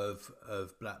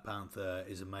Black Panther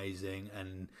is amazing,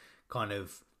 and kind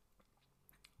of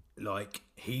like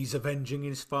he's avenging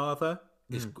his father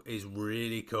is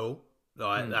really cool.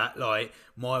 That,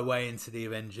 my way into the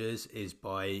Avengers is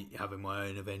by having my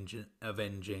own avenge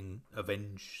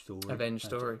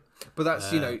story. But that's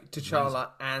T'Challa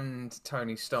and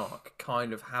Tony Stark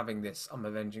kind of having this "I'm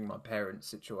avenging my parents"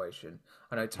 situation.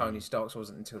 I know Tony Stark's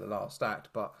wasn't until the last act,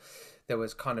 but there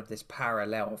was kind of this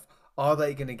parallel of, are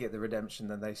they going to get the redemption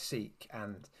that they seek?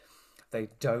 And they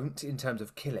don't, in terms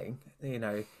of killing,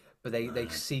 but they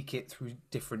seek it through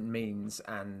different means,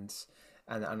 and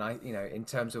I, in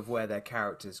terms of where their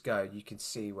characters go, you can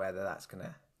see where that's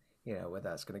gonna go. Yeah,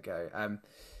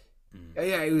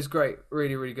 it was great.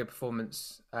 Really, really good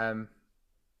performance. Can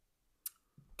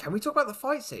we talk about the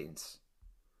fight scenes?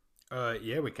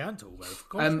 Yeah, we can talk about it. Of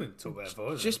course, we can talk about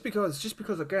it. Just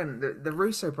because, again, the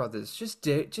Russo brothers just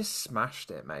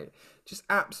smashed it, mate. Just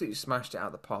absolutely smashed it out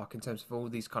of the park in terms of all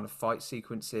these kind of fight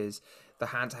sequences, the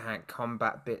hand-to-hand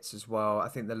combat bits as well. I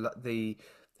think the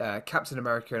Captain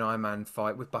America and Iron Man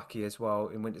fight with Bucky as well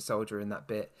in Winter Soldier in that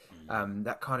bit.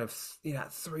 That kind of, that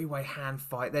 3-way hand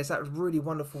fight. There's that really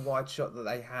wonderful wide shot that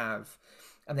they have,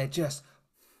 and they're just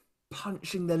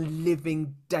punching the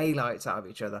living daylights out of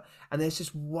each other. And there's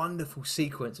this wonderful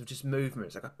sequence of just movement.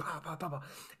 It's like a pa, pa, pa, pa.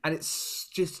 And it's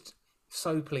just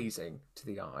so pleasing to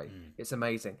the eye. It's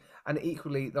amazing. And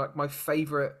equally, like one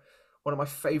of my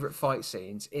favorite fight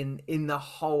scenes in the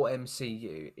whole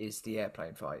MCU is the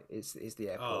airplane fight. Is the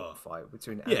airport fight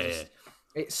between.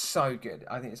 It's so good.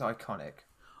 I think it's iconic.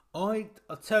 I'll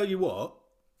tell you what,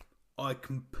 I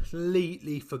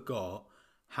completely forgot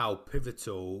how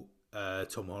pivotal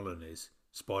Tom Holland is.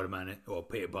 Spider-Man, or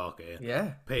Peter Parker.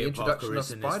 Yeah, Peter Parker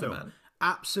is in this film.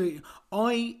 Absolutely.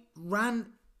 I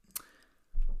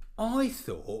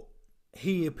thought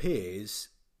he appears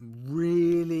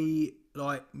really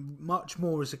like much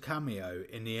more as a cameo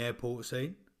in the airport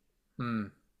scene.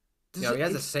 He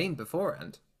has a scene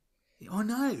beforehand. I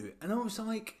know, and I was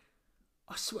like,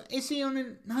 I swear, is he on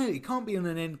an? No, he can't be on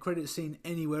an end credit scene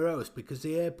anywhere else because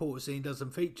the airport scene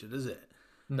doesn't feature, does it?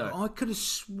 No, but I could have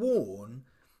sworn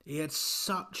he had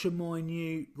such a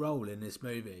minute role in this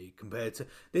movie compared to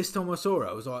this time I saw it.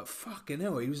 I was like, fucking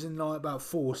hell, he was in like about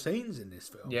 4 scenes in this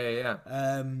film. Yeah.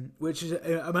 Which is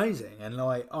amazing, and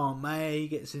like Aunt May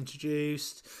gets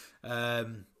introduced.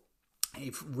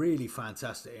 It's really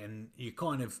fantastic, and you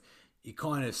kind of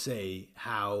see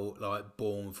how like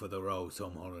born for the role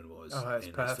Tom Holland was. Oh, it's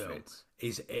in perfect.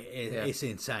 This film. It's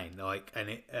insane. Like, and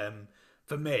it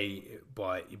for me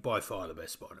by far the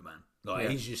best Spider-Man. Like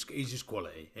he's just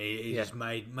quality. He's just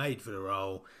made for the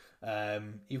role.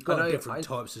 You've got different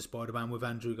types of Spider-Man with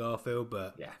Andrew Garfield,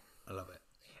 but I love it.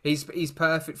 He's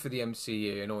perfect for the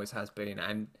MCU and always has been.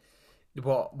 And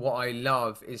what I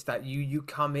love is that you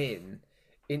come in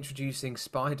introducing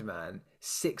Spider-Man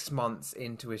 6 months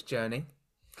into his journey.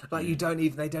 Like they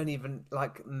don't even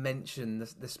like mention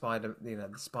the spider, the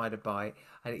spider bite,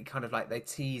 and it kind of like they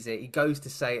tease it. He goes to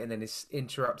say it and then it's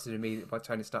interrupted immediately by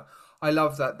Tony Stark. I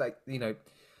love that, like,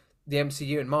 the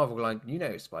MCU and Marvel line, you know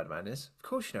who Spider-Man is. Of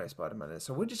course you know who Spider-Man is.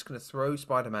 So we're just going to throw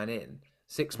Spider-Man in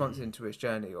 6 months into his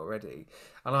journey already.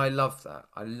 And I love that.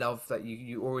 I love that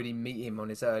you already meet him on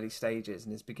his early stages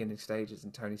and his beginning stages,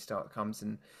 and Tony Stark comes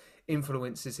and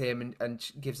influences him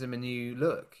and gives him a new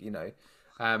look,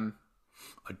 I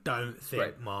don't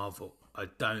think Marvel are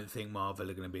going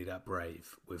to be that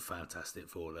brave with Fantastic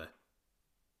Four there.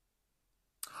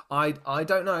 I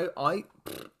don't know. I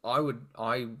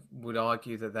would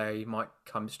argue that they might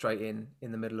come straight in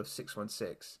the middle of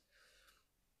 616.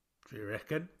 Do you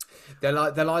reckon? They'll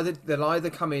either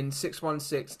come in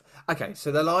 616. Okay,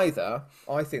 so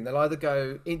I think they'll either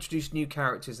go introduce new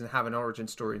characters and have an origin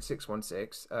story in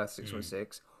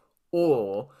 616,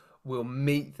 or we'll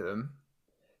meet them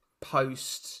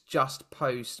post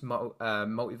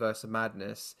Multiverse of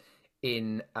Madness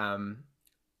in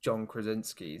John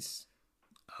Krasinski's.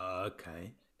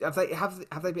 Okay. Have they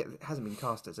been, it hasn't been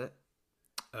cast, has it?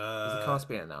 Has the cast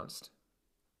been announced?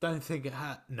 Don't think it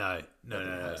had. No.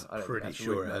 I'm pretty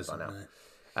sure it hasn't.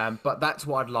 No. But that's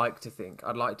what I'd like to think.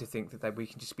 I'd like to think that we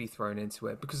can just be thrown into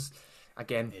it because,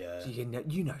 again,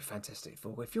 you know Fantastic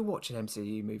Four. If you're watching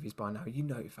MCU movies by now, you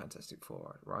know Fantastic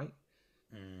Four, right?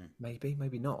 Maybe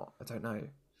not. I don't know.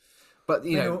 But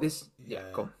this. Yeah,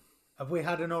 go on. Have we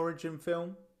had an origin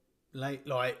film?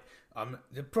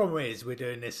 The problem is we're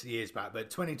doing this years back,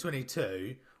 but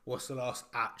 2022. What's the last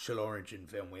actual origin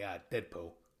film we had?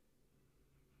 Deadpool.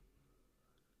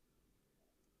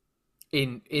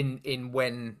 In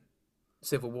when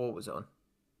Civil War was on.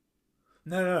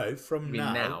 No. From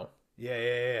now.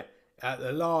 Yeah.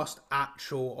 The last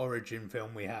actual origin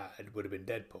film we had would have been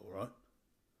Deadpool, right?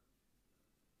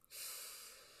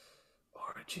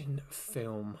 Origin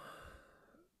film.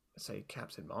 I'd say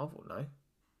Captain Marvel, no?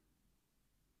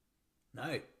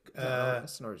 No.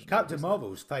 That's an origin Captain film,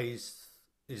 Marvel's phase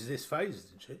is this phase,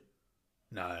 isn't she?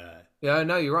 No. Yeah,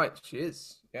 no, you're right. She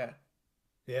is. Yeah.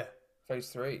 Yeah. Phase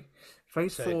 3.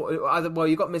 Phase 4. Well,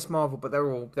 you got Miss Marvel, but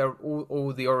they're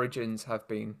all the origins have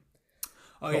been.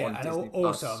 Oh yeah, and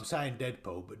also I'm saying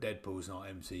Deadpool, but Deadpool's not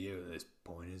MCU at this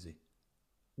point, is he?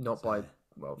 Not at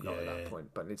that point,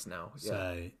 but it's now. Yeah.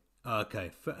 So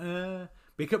okay,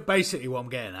 because basically what I'm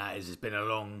getting at is it's been a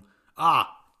long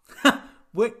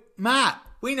Matt,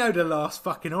 we know the last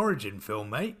fucking origin film,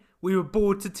 mate. We were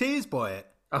bored to tears by it.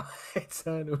 Oh,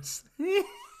 Eternals.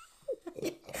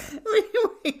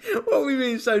 What are we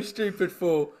being so stupid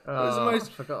for? It was the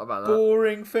most forgot about that.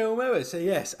 Boring film ever. So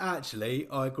yes, actually,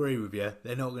 I agree with you.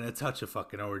 They're not going to touch a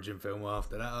fucking origin film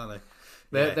after that, are they?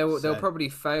 They'll probably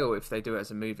fail if they do it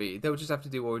as a movie. They'll just have to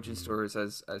do origin stories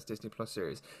as Disney Plus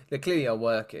series. They clearly are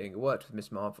working. It worked with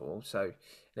Miss Marvel, so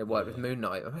it worked with Moon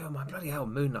Knight. Oh my bloody hell,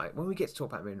 Moon Knight! When we get to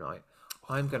talk about Moon Knight,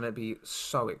 I'm gonna be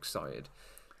so excited.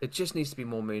 It just needs to be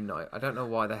more Moon Knight. I don't know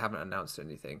why they haven't announced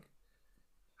anything.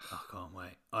 I can't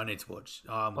wait. I need to watch.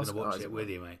 I'm going to watch it with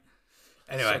you, mate.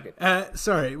 So Anyway,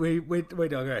 sorry, we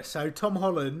digress. So Tom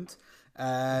Holland,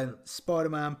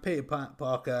 Spider-Man, Peter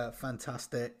Parker,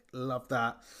 fantastic. Love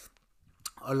that.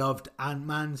 I loved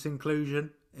Ant-Man's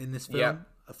inclusion in this film. Yeah.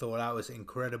 I thought that was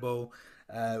incredible.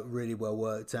 Really well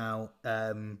worked out.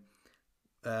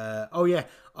 Oh yeah,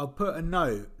 I'll put a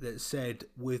note that said,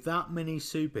 with that many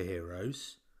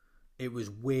superheroes, it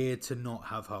was weird to not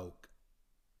have Hulk.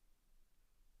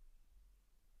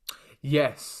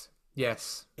 Yes.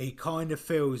 He kind of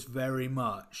feels very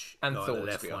much And like Thor, the to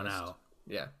left be one honest. out.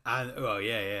 Yeah. And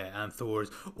and Thor is.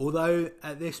 Although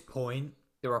at this point,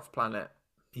 They're off planet.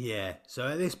 yeah. So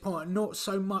at this point, not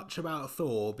so much about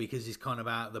Thor because he's kind of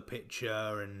out of the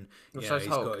picture, and Well, you so know, is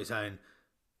he's Hulk. got his own.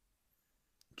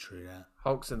 True that.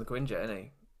 Hulk's in the Quinjet, isn't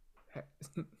he?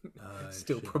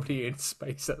 Still shit. probably in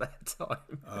space at that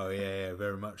time. Oh yeah,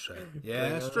 very much so. Yeah,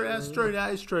 that's true. That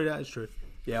is true.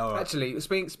 Yeah. All right. Actually,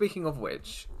 speaking of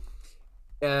which,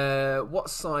 what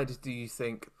side do you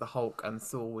think the Hulk and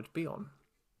Thor would be on?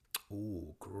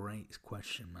 Oh, great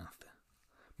question,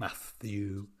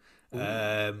 Matthew.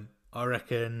 I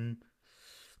reckon.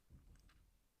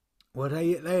 Well,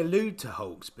 they allude to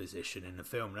Hulk's position in the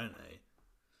film, don't they?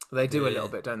 They do a Yeah. little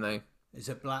bit, don't they? Is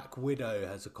it Black Widow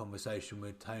has a conversation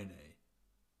with Tony,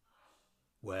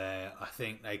 where I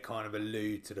think they kind of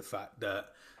allude to the fact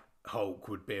that Hulk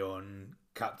would be on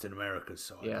Captain America's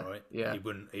side, Yeah, right? yeah. He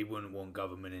wouldn't want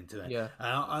government intervention. Yeah.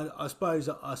 And I suppose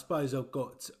I've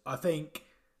got. I think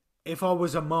if I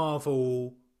was a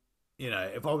Marvel,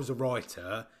 if I was a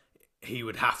writer, he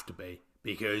would have to be.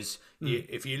 Because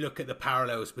if you look at the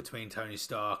parallels between Tony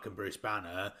Stark and Bruce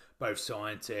Banner, both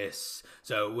scientists,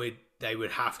 so they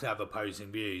would have to have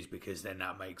opposing views, because then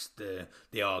that makes the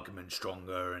argument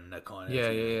stronger and the kind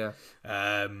of Yeah.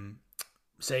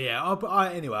 So yeah, I'll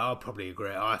probably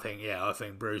agree. I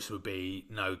think Bruce would be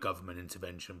no government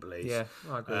intervention, please. Yeah,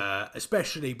 I agree.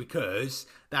 Especially because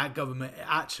that government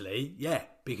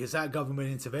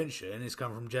intervention is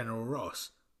come from General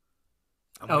Ross.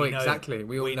 And exactly.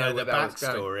 We all know the where that was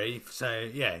going. backstory, so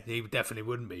yeah, he definitely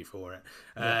wouldn't be for it.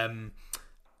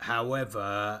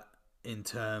 However, in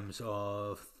terms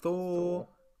of Thor,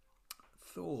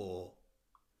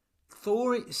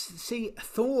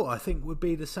 I think would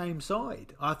be the same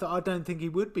side. I don't think he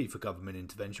would be for government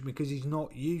intervention because he's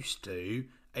not used to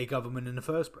a government in the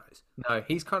first place. No,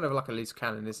 he's kind of like a loose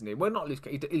cannon, isn't he? Well, not loose.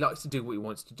 He likes to do what he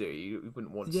wants to do. You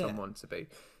wouldn't want someone to be.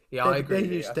 Yeah, I agree.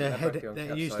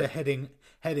 They're used to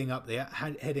heading up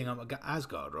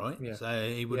Asgard, right? Yeah. So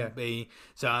he wouldn't be.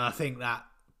 So I think that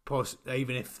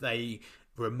even if they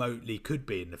remotely could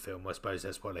be in the film, I suppose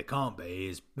that's why they can't be.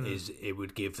 Is it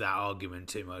would give that argument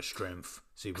too much strength?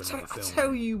 So you wouldn't have a film. I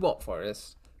tell you what,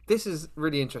 Forrest. This is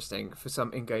really interesting for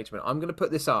some engagement. I'm going to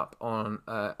put this up on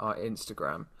our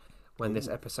Instagram when this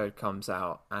episode comes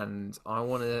out, and I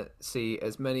want to see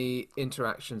as many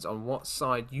interactions on what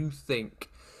side you think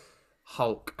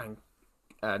Hulk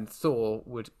and Thor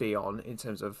would be on in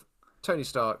terms of Tony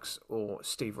Stark's or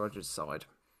Steve Rogers' side.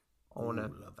 I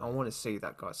want to see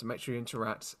that, guys. So make sure you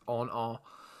interact on our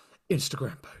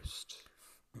Instagram post.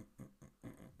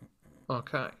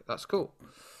 Okay, that's cool.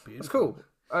 Beautiful. That's cool.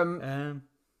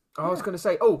 I was going to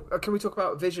say, can we talk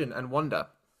about Vision and Wanda?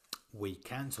 We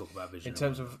can talk about Vision In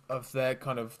terms of their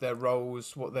kind of their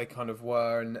roles, what they kind of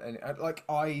were, and like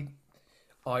I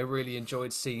really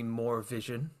enjoyed seeing more of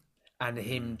Vision and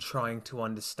him trying to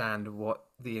understand what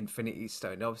the Infinity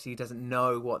Stone. Obviously, he doesn't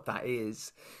know what that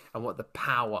is and what the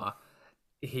power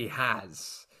he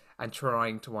has, and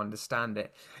trying to understand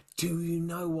it. Do you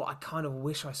know what I kind of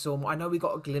wish I saw more? I know we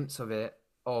got a glimpse of it,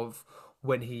 of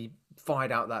when he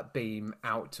fired out that beam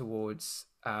out towards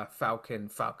Falcon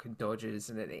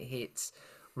dodges, and then it hits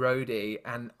Rhodey,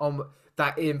 and on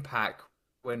that impact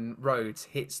when Rhodes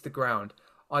hits the ground,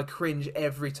 I cringe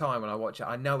every time when I watch it.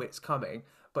 I know it's coming,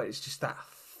 but it's just that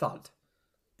thud.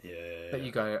 Yeah. That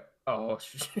you go, oh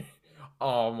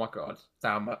my god,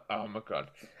 oh my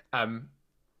god.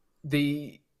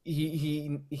 He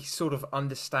sort of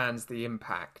understands the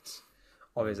impact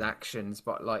of his actions,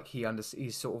 but like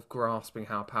he's sort of grasping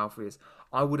how powerful he is.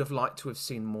 I would have liked to have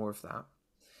seen more of that.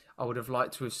 I would have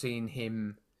liked to have seen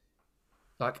him.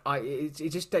 It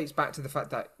just dates back to the fact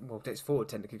that, well, dates forward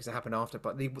technically because it happened after,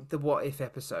 but the what if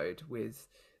episode with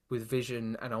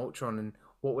Vision and Ultron, and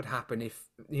what would happen if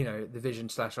the Vision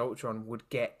 / Ultron would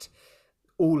get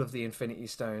all of the Infinity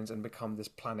Stones and become this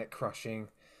planet-crushing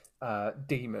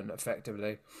demon,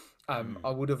 effectively. I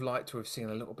would have liked to have seen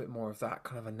a little bit more of that,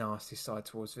 kind of a nasty side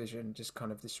towards Vision, just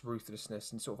kind of this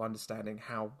ruthlessness and sort of understanding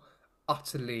how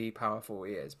utterly powerful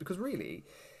he is. Because really,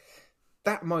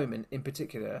 that moment in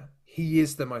particular, he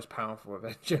is the most powerful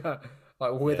Avenger,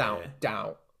 like without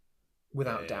doubt.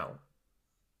 Without doubt.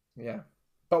 Yeah.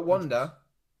 But Wanda,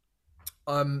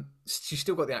 she's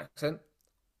still got the accent.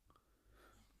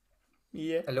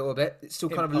 Yeah. A little bit. It's still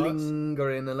kind of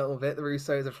lingering a little bit. The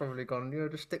Russos have probably gone,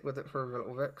 just stick with it for a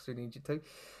little bit because we need you to.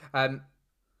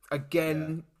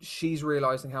 Again, she's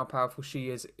realising how powerful she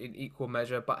is in equal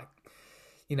measure, but,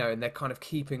 and they're kind of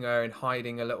keeping her and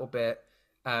hiding a little bit.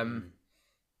 I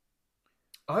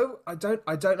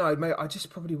don't know. Mate, I just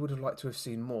probably would have liked to have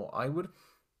seen more.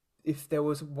 If there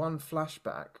was one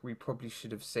flashback we probably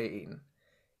should have seen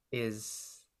is...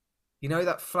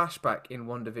 that flashback in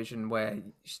WandaVision where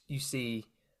you see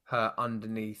her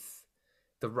underneath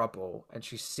the rubble and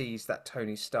she sees that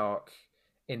Tony Stark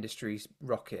Industries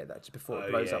rocket that just before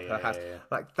it blows up her house. Yeah.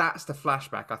 Like, that's the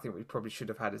flashback I think we probably should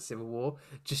have had in Civil War,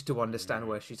 just to understand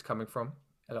where she's coming from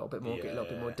a little bit more, get a little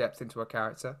bit more depth into her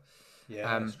character.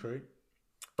 Yeah, that's true.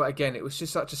 But again, it was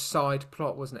just such a side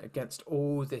plot, wasn't it, against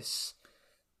all of this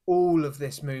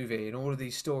movie and all of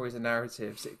these stories and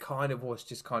narratives. It kind of was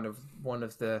just kind of one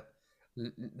of the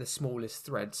smallest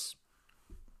threads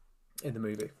in the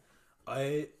movie.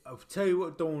 I'll tell you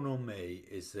what dawned on me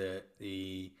is that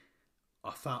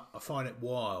I find it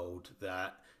wild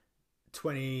that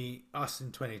us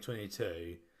in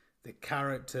 2022, the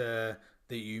character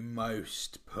that you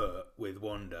most put with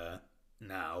Wanda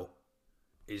now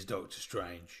is Doctor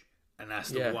Strange, and that's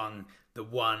the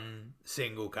one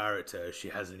single character she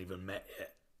hasn't even met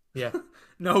yet. Yeah.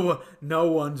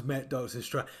 No one's met Doctor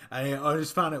Strange. And I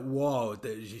just found it wild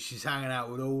that she's hanging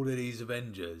out with all of these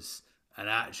Avengers, and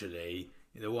actually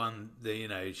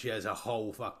she has a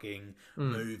whole fucking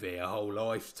movie, a whole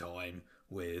lifetime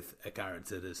with a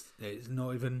character that's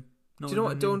not even. Do you know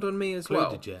what dawned on me as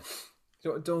well? Yet. Do you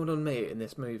know what dawned on me in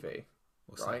this movie?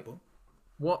 What's right? that?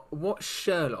 What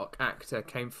Sherlock actor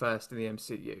came first in the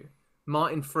MCU?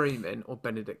 Martin Freeman or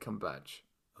Benedict Cumberbatch?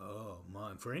 Oh,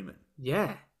 Martin Freeman.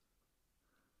 Yeah.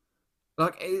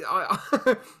 Like, I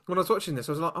when I was watching this,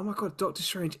 I was like, oh my God, Doctor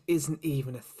Strange isn't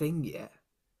even a thing yet.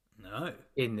 No.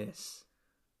 In this.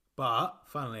 But,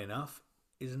 funnily enough,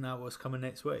 isn't that what's coming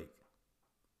next week?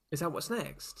 Is that what's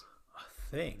next? I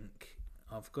think.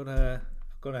 I've got to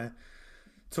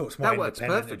talk to my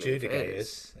independent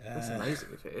adjudicators. That's amazing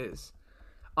if it is.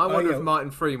 I wonder if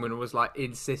Martin Freeman was like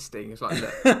insisting. It's like,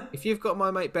 look, if you've got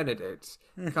my mate Benedict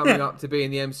coming up to be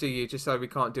in the MCU just so we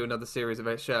can't do another series of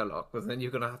Sherlock, well, then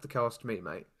you're going to have to cast me,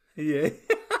 mate. Yeah.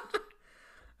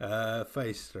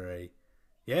 Phase 3.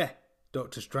 Yeah.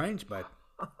 Doctor Strange, mate.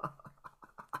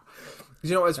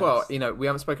 You know what, as well, we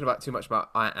haven't spoken about too much about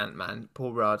Ant-Man,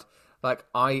 Paul Rudd. Like,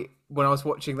 when I was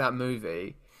watching that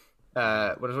movie, when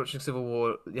I was watching Civil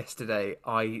War yesterday,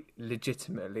 I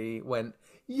legitimately went,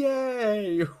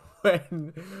 yay,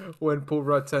 when Paul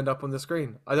Rudd turned up on the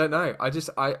screen. I don't know.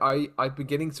 I'm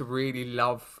beginning to really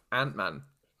love Ant-Man.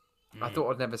 I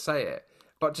thought I'd never say it,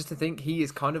 but just to think he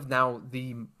is kind of now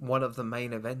one of the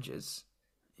main Avengers.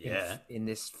 Yeah. In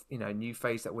this, new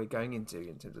phase that we're going into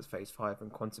in terms of Phase 5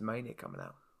 and Quantumania coming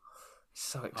out. It's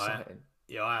so exciting.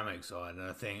 I am excited, and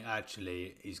I think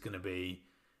actually he's going to be.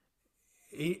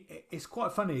 It's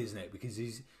quite funny, isn't it? Because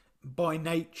he's by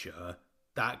nature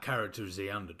that character is the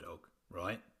underdog,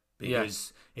 right?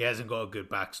 Because he hasn't got a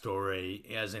good backstory.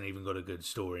 He hasn't even got a good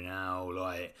story now.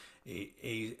 Like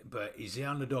but he's the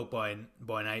underdog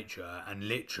by nature, and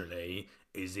literally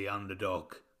is the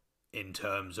underdog in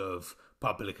terms of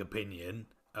public opinion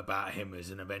about him as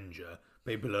an Avenger.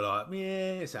 People are like,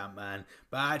 yeah, it's Ant-Man,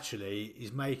 but actually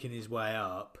he's making his way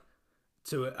up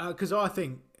to it because I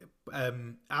think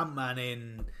Ant-Man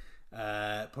in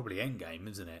probably Endgame,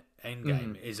 isn't it?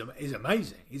 Endgame is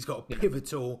amazing. He's got a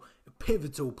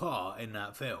pivotal part in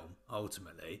that film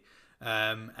ultimately,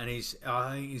 and I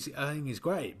think he's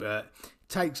great, but it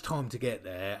takes time to get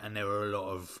there, and there are a lot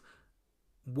of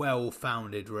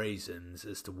well-founded reasons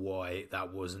as to why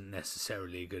that wasn't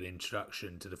necessarily a good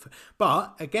introduction to the film.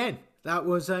 But again, that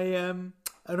was an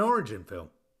origin film.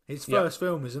 His first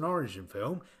film is an origin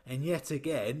film, and yet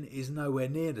again is nowhere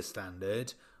near the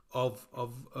standard of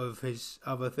his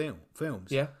other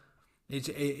films. Yeah,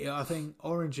 I think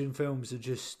origin films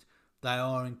they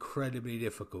are incredibly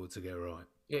difficult to get right.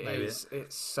 It is.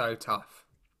 It's so tough.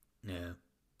 Yeah.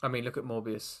 I mean, look at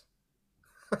Morbius.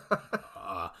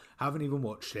 Haven't even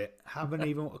watched it.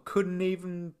 Couldn't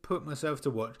even put myself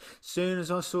to watch. Soon as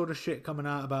I saw the shit coming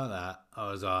out about that,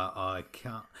 I was like, I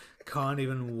can't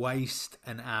even waste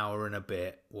an hour and a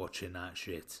bit watching that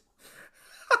shit.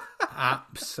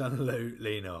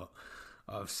 Absolutely not.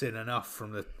 I've seen enough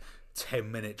from the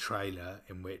 10-minute trailer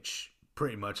in which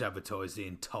pretty much advertised the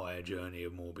entire journey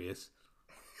of Morbius.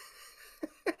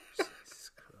 Jesus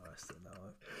Christ, no.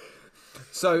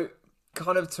 So,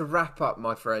 kind of to wrap up,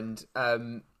 my friend, how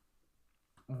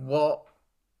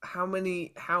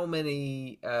many,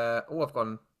 I've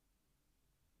gone.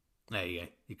 There you go.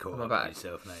 You caught I'm up back. with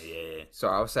yourself now. Yeah.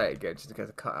 Sorry, I'll say it again just to get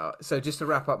the cut out. So, just to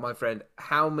wrap up, my friend,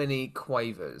 how many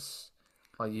quavers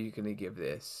are you going to give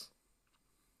this?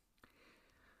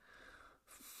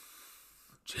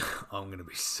 I'm going to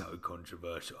be so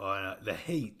controversial. The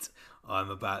heat I'm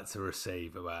about to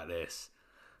receive about this.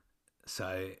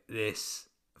 So, this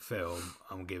film,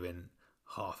 I'm giving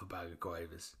half a bag of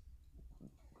quavers.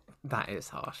 That is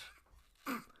harsh.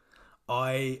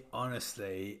 I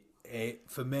honestly,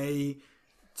 for me,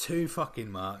 too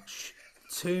much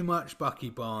Bucky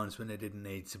Barnes when it didn't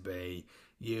need to be.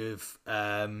 You've,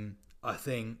 I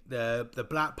think the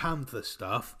Black Panther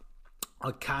stuff,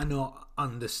 I cannot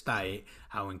understate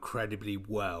how incredibly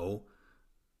well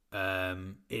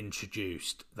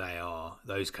introduced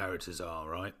those characters are,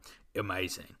 right?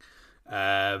 Amazing.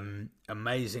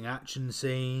 Amazing action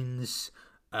scenes,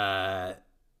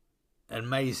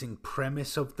 amazing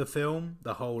premise of the film,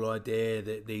 the whole idea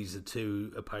that these are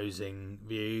two opposing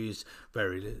views,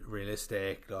 very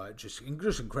realistic, like just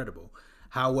incredible.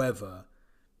 However,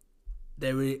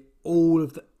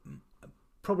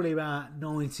 probably about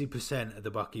 90% of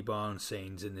the Bucky Barnes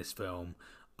scenes in this film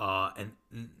are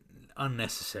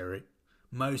unnecessary.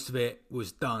 Most of it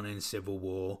was done in Civil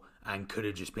War and could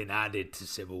have just been added to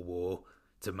Civil War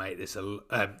to make this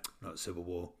not Civil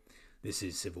War. This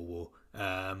is Civil War.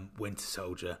 Winter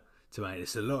Soldier, to make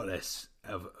this a lot less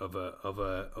of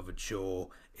a chore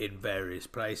in various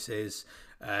places.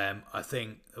 I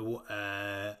think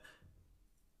I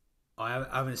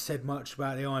haven't said much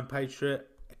about the Iron Patriot,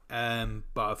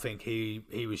 but I think he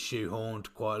was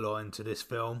shoehorned quite a lot into this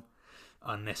film,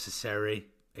 unnecessary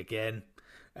again.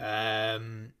 I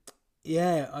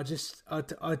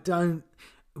don't.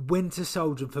 Winter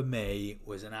Soldier for me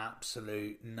was an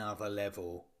absolute another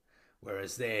level,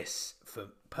 whereas this, for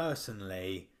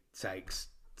personally, takes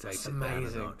it down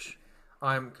a notch.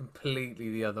 I'm completely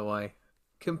the other way.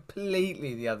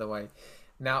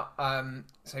 Now,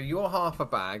 so you're half a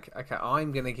bag. Okay,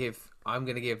 I'm gonna give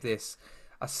this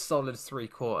a solid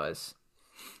 3/4.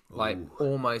 Like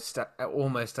almost at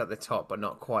the top, but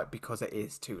not quite, because it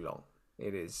is too long.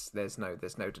 It is. There's no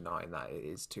denying that it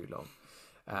is too long.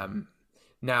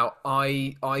 Now,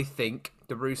 I think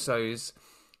the Russos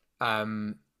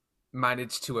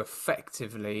managed to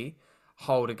effectively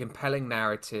hold a compelling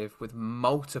narrative with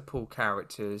multiple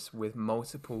characters, with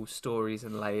multiple stories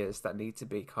and layers that need to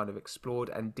be kind of explored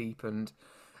and deepened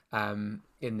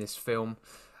in this film.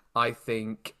 I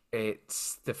think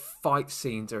the fight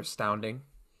scenes are astounding.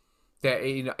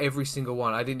 They're, every single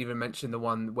one. I didn't even mention the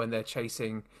one when they're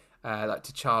chasing, like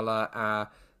T'Challa,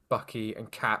 Bucky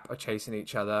and Cap are chasing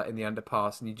each other in the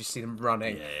underpass, and you just see them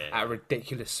running at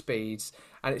ridiculous speeds.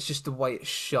 And it's just the way it's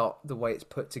shot, the way it's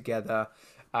put together.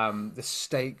 The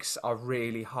stakes are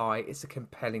really high. It's a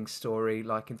compelling story,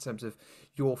 like in terms of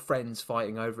your friends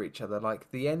fighting over each other. Like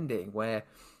the ending, where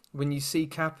when you see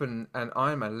Cap and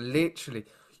Iron Man, literally,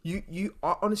 you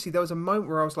honestly, there was a moment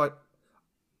where I was like,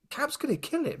 Cap's gonna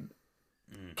kill him.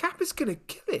 Cap is gonna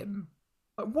kill him.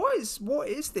 Like, what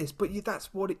is this? But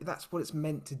that's what it's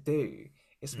meant to do.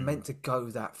 It's meant to go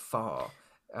that far.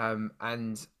 And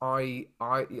I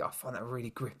find that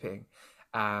really gripping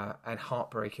and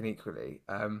heartbreaking equally.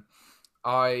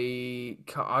 I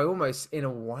almost, in a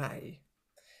way,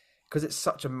 because it's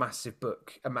such a massive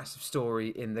book, a massive story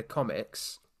in the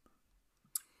comics,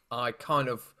 I kind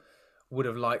of would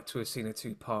have liked to have seen a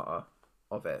 2-parter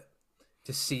of it,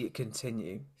 to see it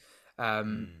continue. I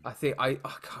think I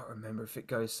can't remember if it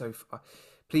goes so far.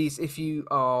 Please, if you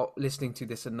are listening to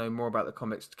this and know more about the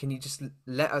comics, can you just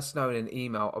let us know in an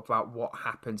email about what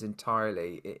happens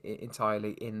entirely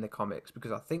in the comics?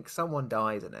 Because I think someone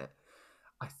dies in it.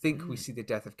 I think we see the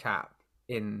death of Cap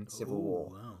in Civil War.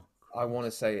 Wow. I want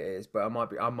to say it is, but I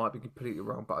might be completely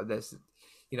wrong. But there's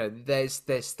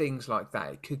things like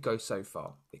that. It could go so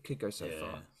far.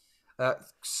 Far.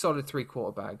 Solid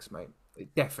 3/4 bags, mate.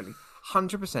 Definitely,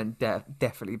 100%,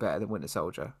 definitely better than Winter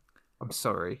Soldier. I'm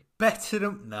sorry. Better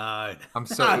than no. I'm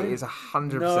sorry. It is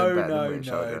 100% better than Winter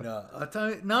Soldier. No. I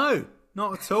don't. No,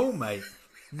 not at all, mate.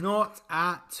 Not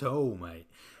at all, mate.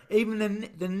 Even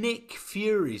the Nick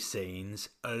Fury scenes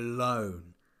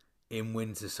alone in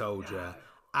Winter Soldier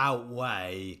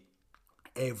outweigh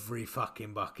every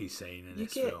fucking Bucky scene in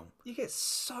this film. You get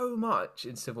so much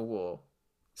in Civil War.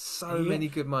 So many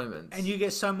good moments. And you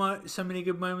get so many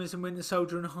good moments in Winter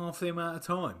Soldier in half the amount of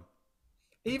time.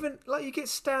 Even, like, you get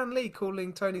Stan Lee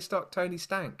calling Tony Stark Tony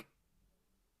Stank.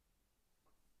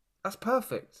 That's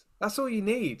perfect. That's all you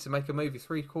need to make a movie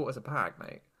 3/4 a bag,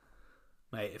 mate.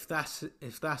 Mate, if that's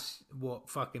what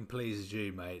fucking pleases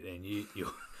you, mate, then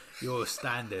your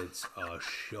standards are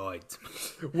shite.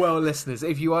 Well, listeners,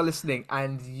 if you are listening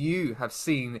and you have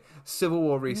seen Civil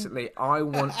War recently, I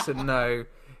want to know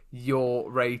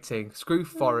your rating. Screw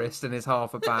Forrest and his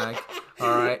half a bag. All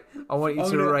right, I want you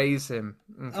to raise him.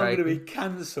 Okay? I'm going to be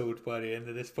cancelled by the end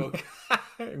of this podcast.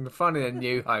 Finding a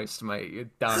new host, mate. You're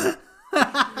done.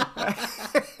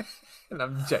 And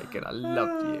I'm joking. I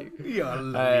love you. Yeah, I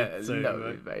love you too,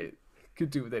 you, mate. Could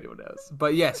do with anyone else.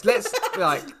 But yes, let's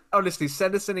honestly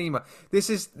send us an email. This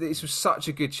was such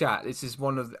a good chat. This is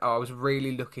one of I was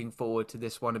really looking forward to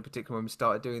this one in particular when we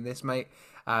started doing this, mate.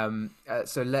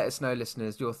 So let us know,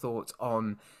 listeners, your thoughts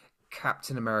on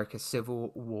Captain America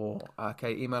Civil War.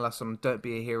 Okay, email us on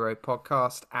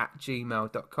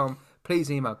don'tbeaheropodcast@gmail.com. Please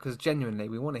email, because genuinely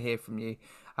we want to hear from you.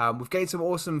 We've gained some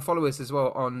awesome followers as well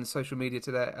on social media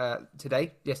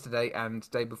today, yesterday, and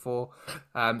day before.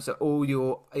 So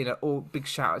all big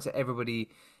shout out to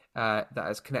everybody that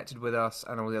has connected with us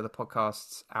and all the other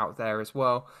podcasts out there as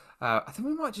well. I think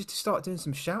we might just start doing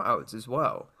some shout outs as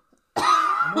well. Should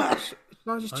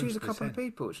I just choose 100%. A couple of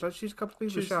people? Should I choose a couple of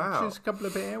people to shout out? Choose a couple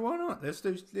of people. Why not? Let's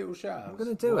do little shout outs. I'm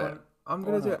going to do it. I'm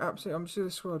going to do it. Absolutely. I'm just going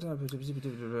to scroll down. I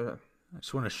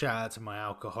just want to shout out to my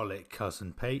alcoholic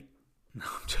cousin Pete. No,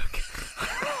 I'm joking.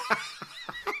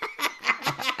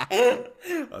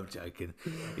 I'm joking.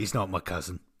 He's not my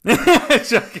cousin.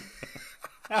 Joking.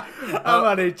 I'm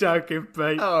only joking,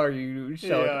 Pete. Oh, you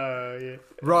shot. Yeah.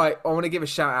 Right, I want to give a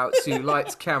shout out to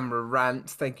Lights Camera Rant.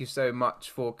 Thank you so much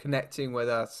for connecting with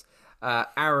us.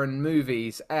 Aaron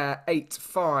Movies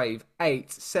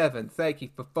 8587. Thank you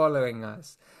for following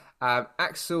us.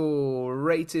 Axel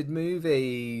Rated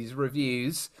Movies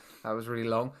Reviews. That was really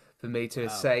long for me to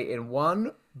say in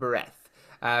one breath.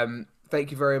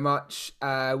 Thank you very much.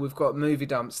 We've got Movie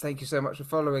Dumps. Thank you so much for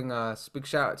following us. Big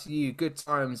shout out to you. Good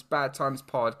Times, Bad Times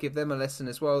Pod. Give them a listen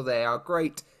as well. They are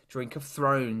great. Drink of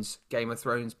Thrones, Game of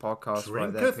Thrones podcast. Drink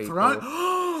right there, of people. Thrones.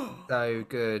 So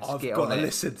good. I've Get got on to it.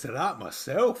 listen to that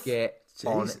myself. Get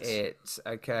on it.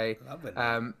 Okay. Love it.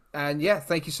 And yeah,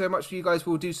 thank you so much for you guys.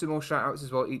 We'll do some more shout outs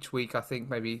as well each week. I think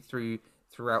maybe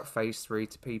throughout phase 3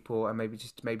 to people, and maybe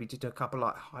just a couple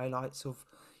like highlights of,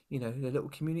 the little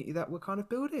community that we're kind of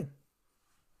building.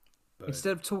 But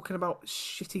instead of talking about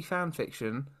shitty fan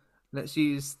fiction, let's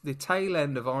use the tail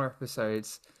end of our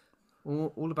episodes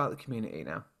all about the community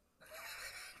now.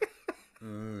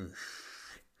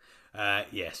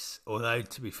 Yes, although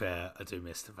to be fair, I do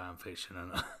miss the fan fiction.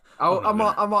 And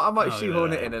I might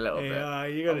shoehorn it in a little bit. Yeah,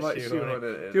 you got to shoehorn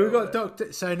it. We've got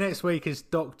Doctor. So next week is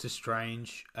Doctor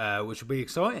Strange, which will be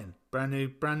exciting. Brand new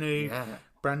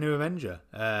Avenger.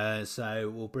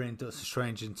 So we'll bring Doctor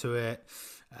Strange into it,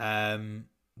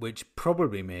 which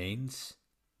probably means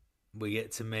we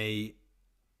get to meet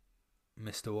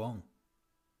Mr. Wong.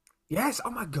 Yes.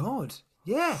 Oh my God.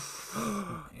 Yeah.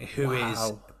 Who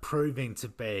is proving to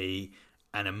be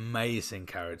an amazing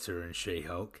character in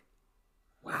She-Hulk.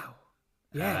 Wow.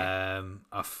 Yeah.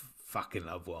 I fucking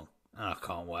love Wong. I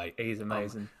can't wait. He's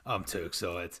amazing. I'm too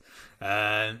excited.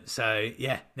 So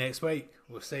yeah, next week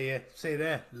we'll see you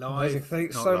there live. Amazing.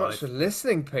 Thanks so much for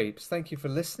listening, peeps. Thank you for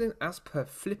listening as per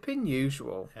flipping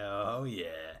usual. Oh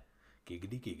yeah,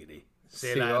 giggity.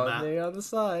 See you on the other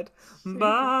side.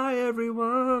 Bye,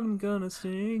 everyone. I'm gonna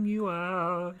sing you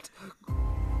out.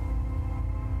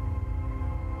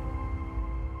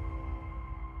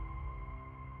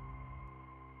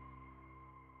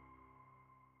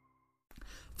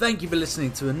 Thank you for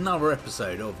listening to another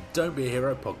episode of Don't Be a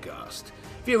Hero podcast.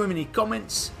 If you have any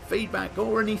comments, feedback,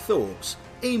 or any thoughts,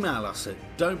 email us at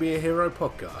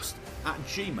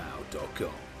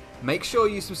don'tbeaheropodcast@gmail.com. Make sure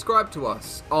you subscribe to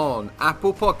us on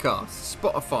Apple Podcasts,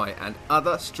 Spotify, and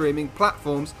other streaming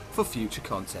platforms for future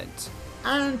content.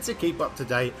 And to keep up to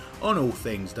date on all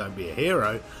things Don't Be a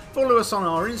Hero, follow us on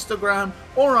our Instagram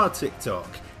or our TikTok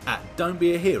at Don't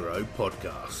Be a Hero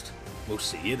Podcast. We'll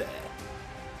see you there.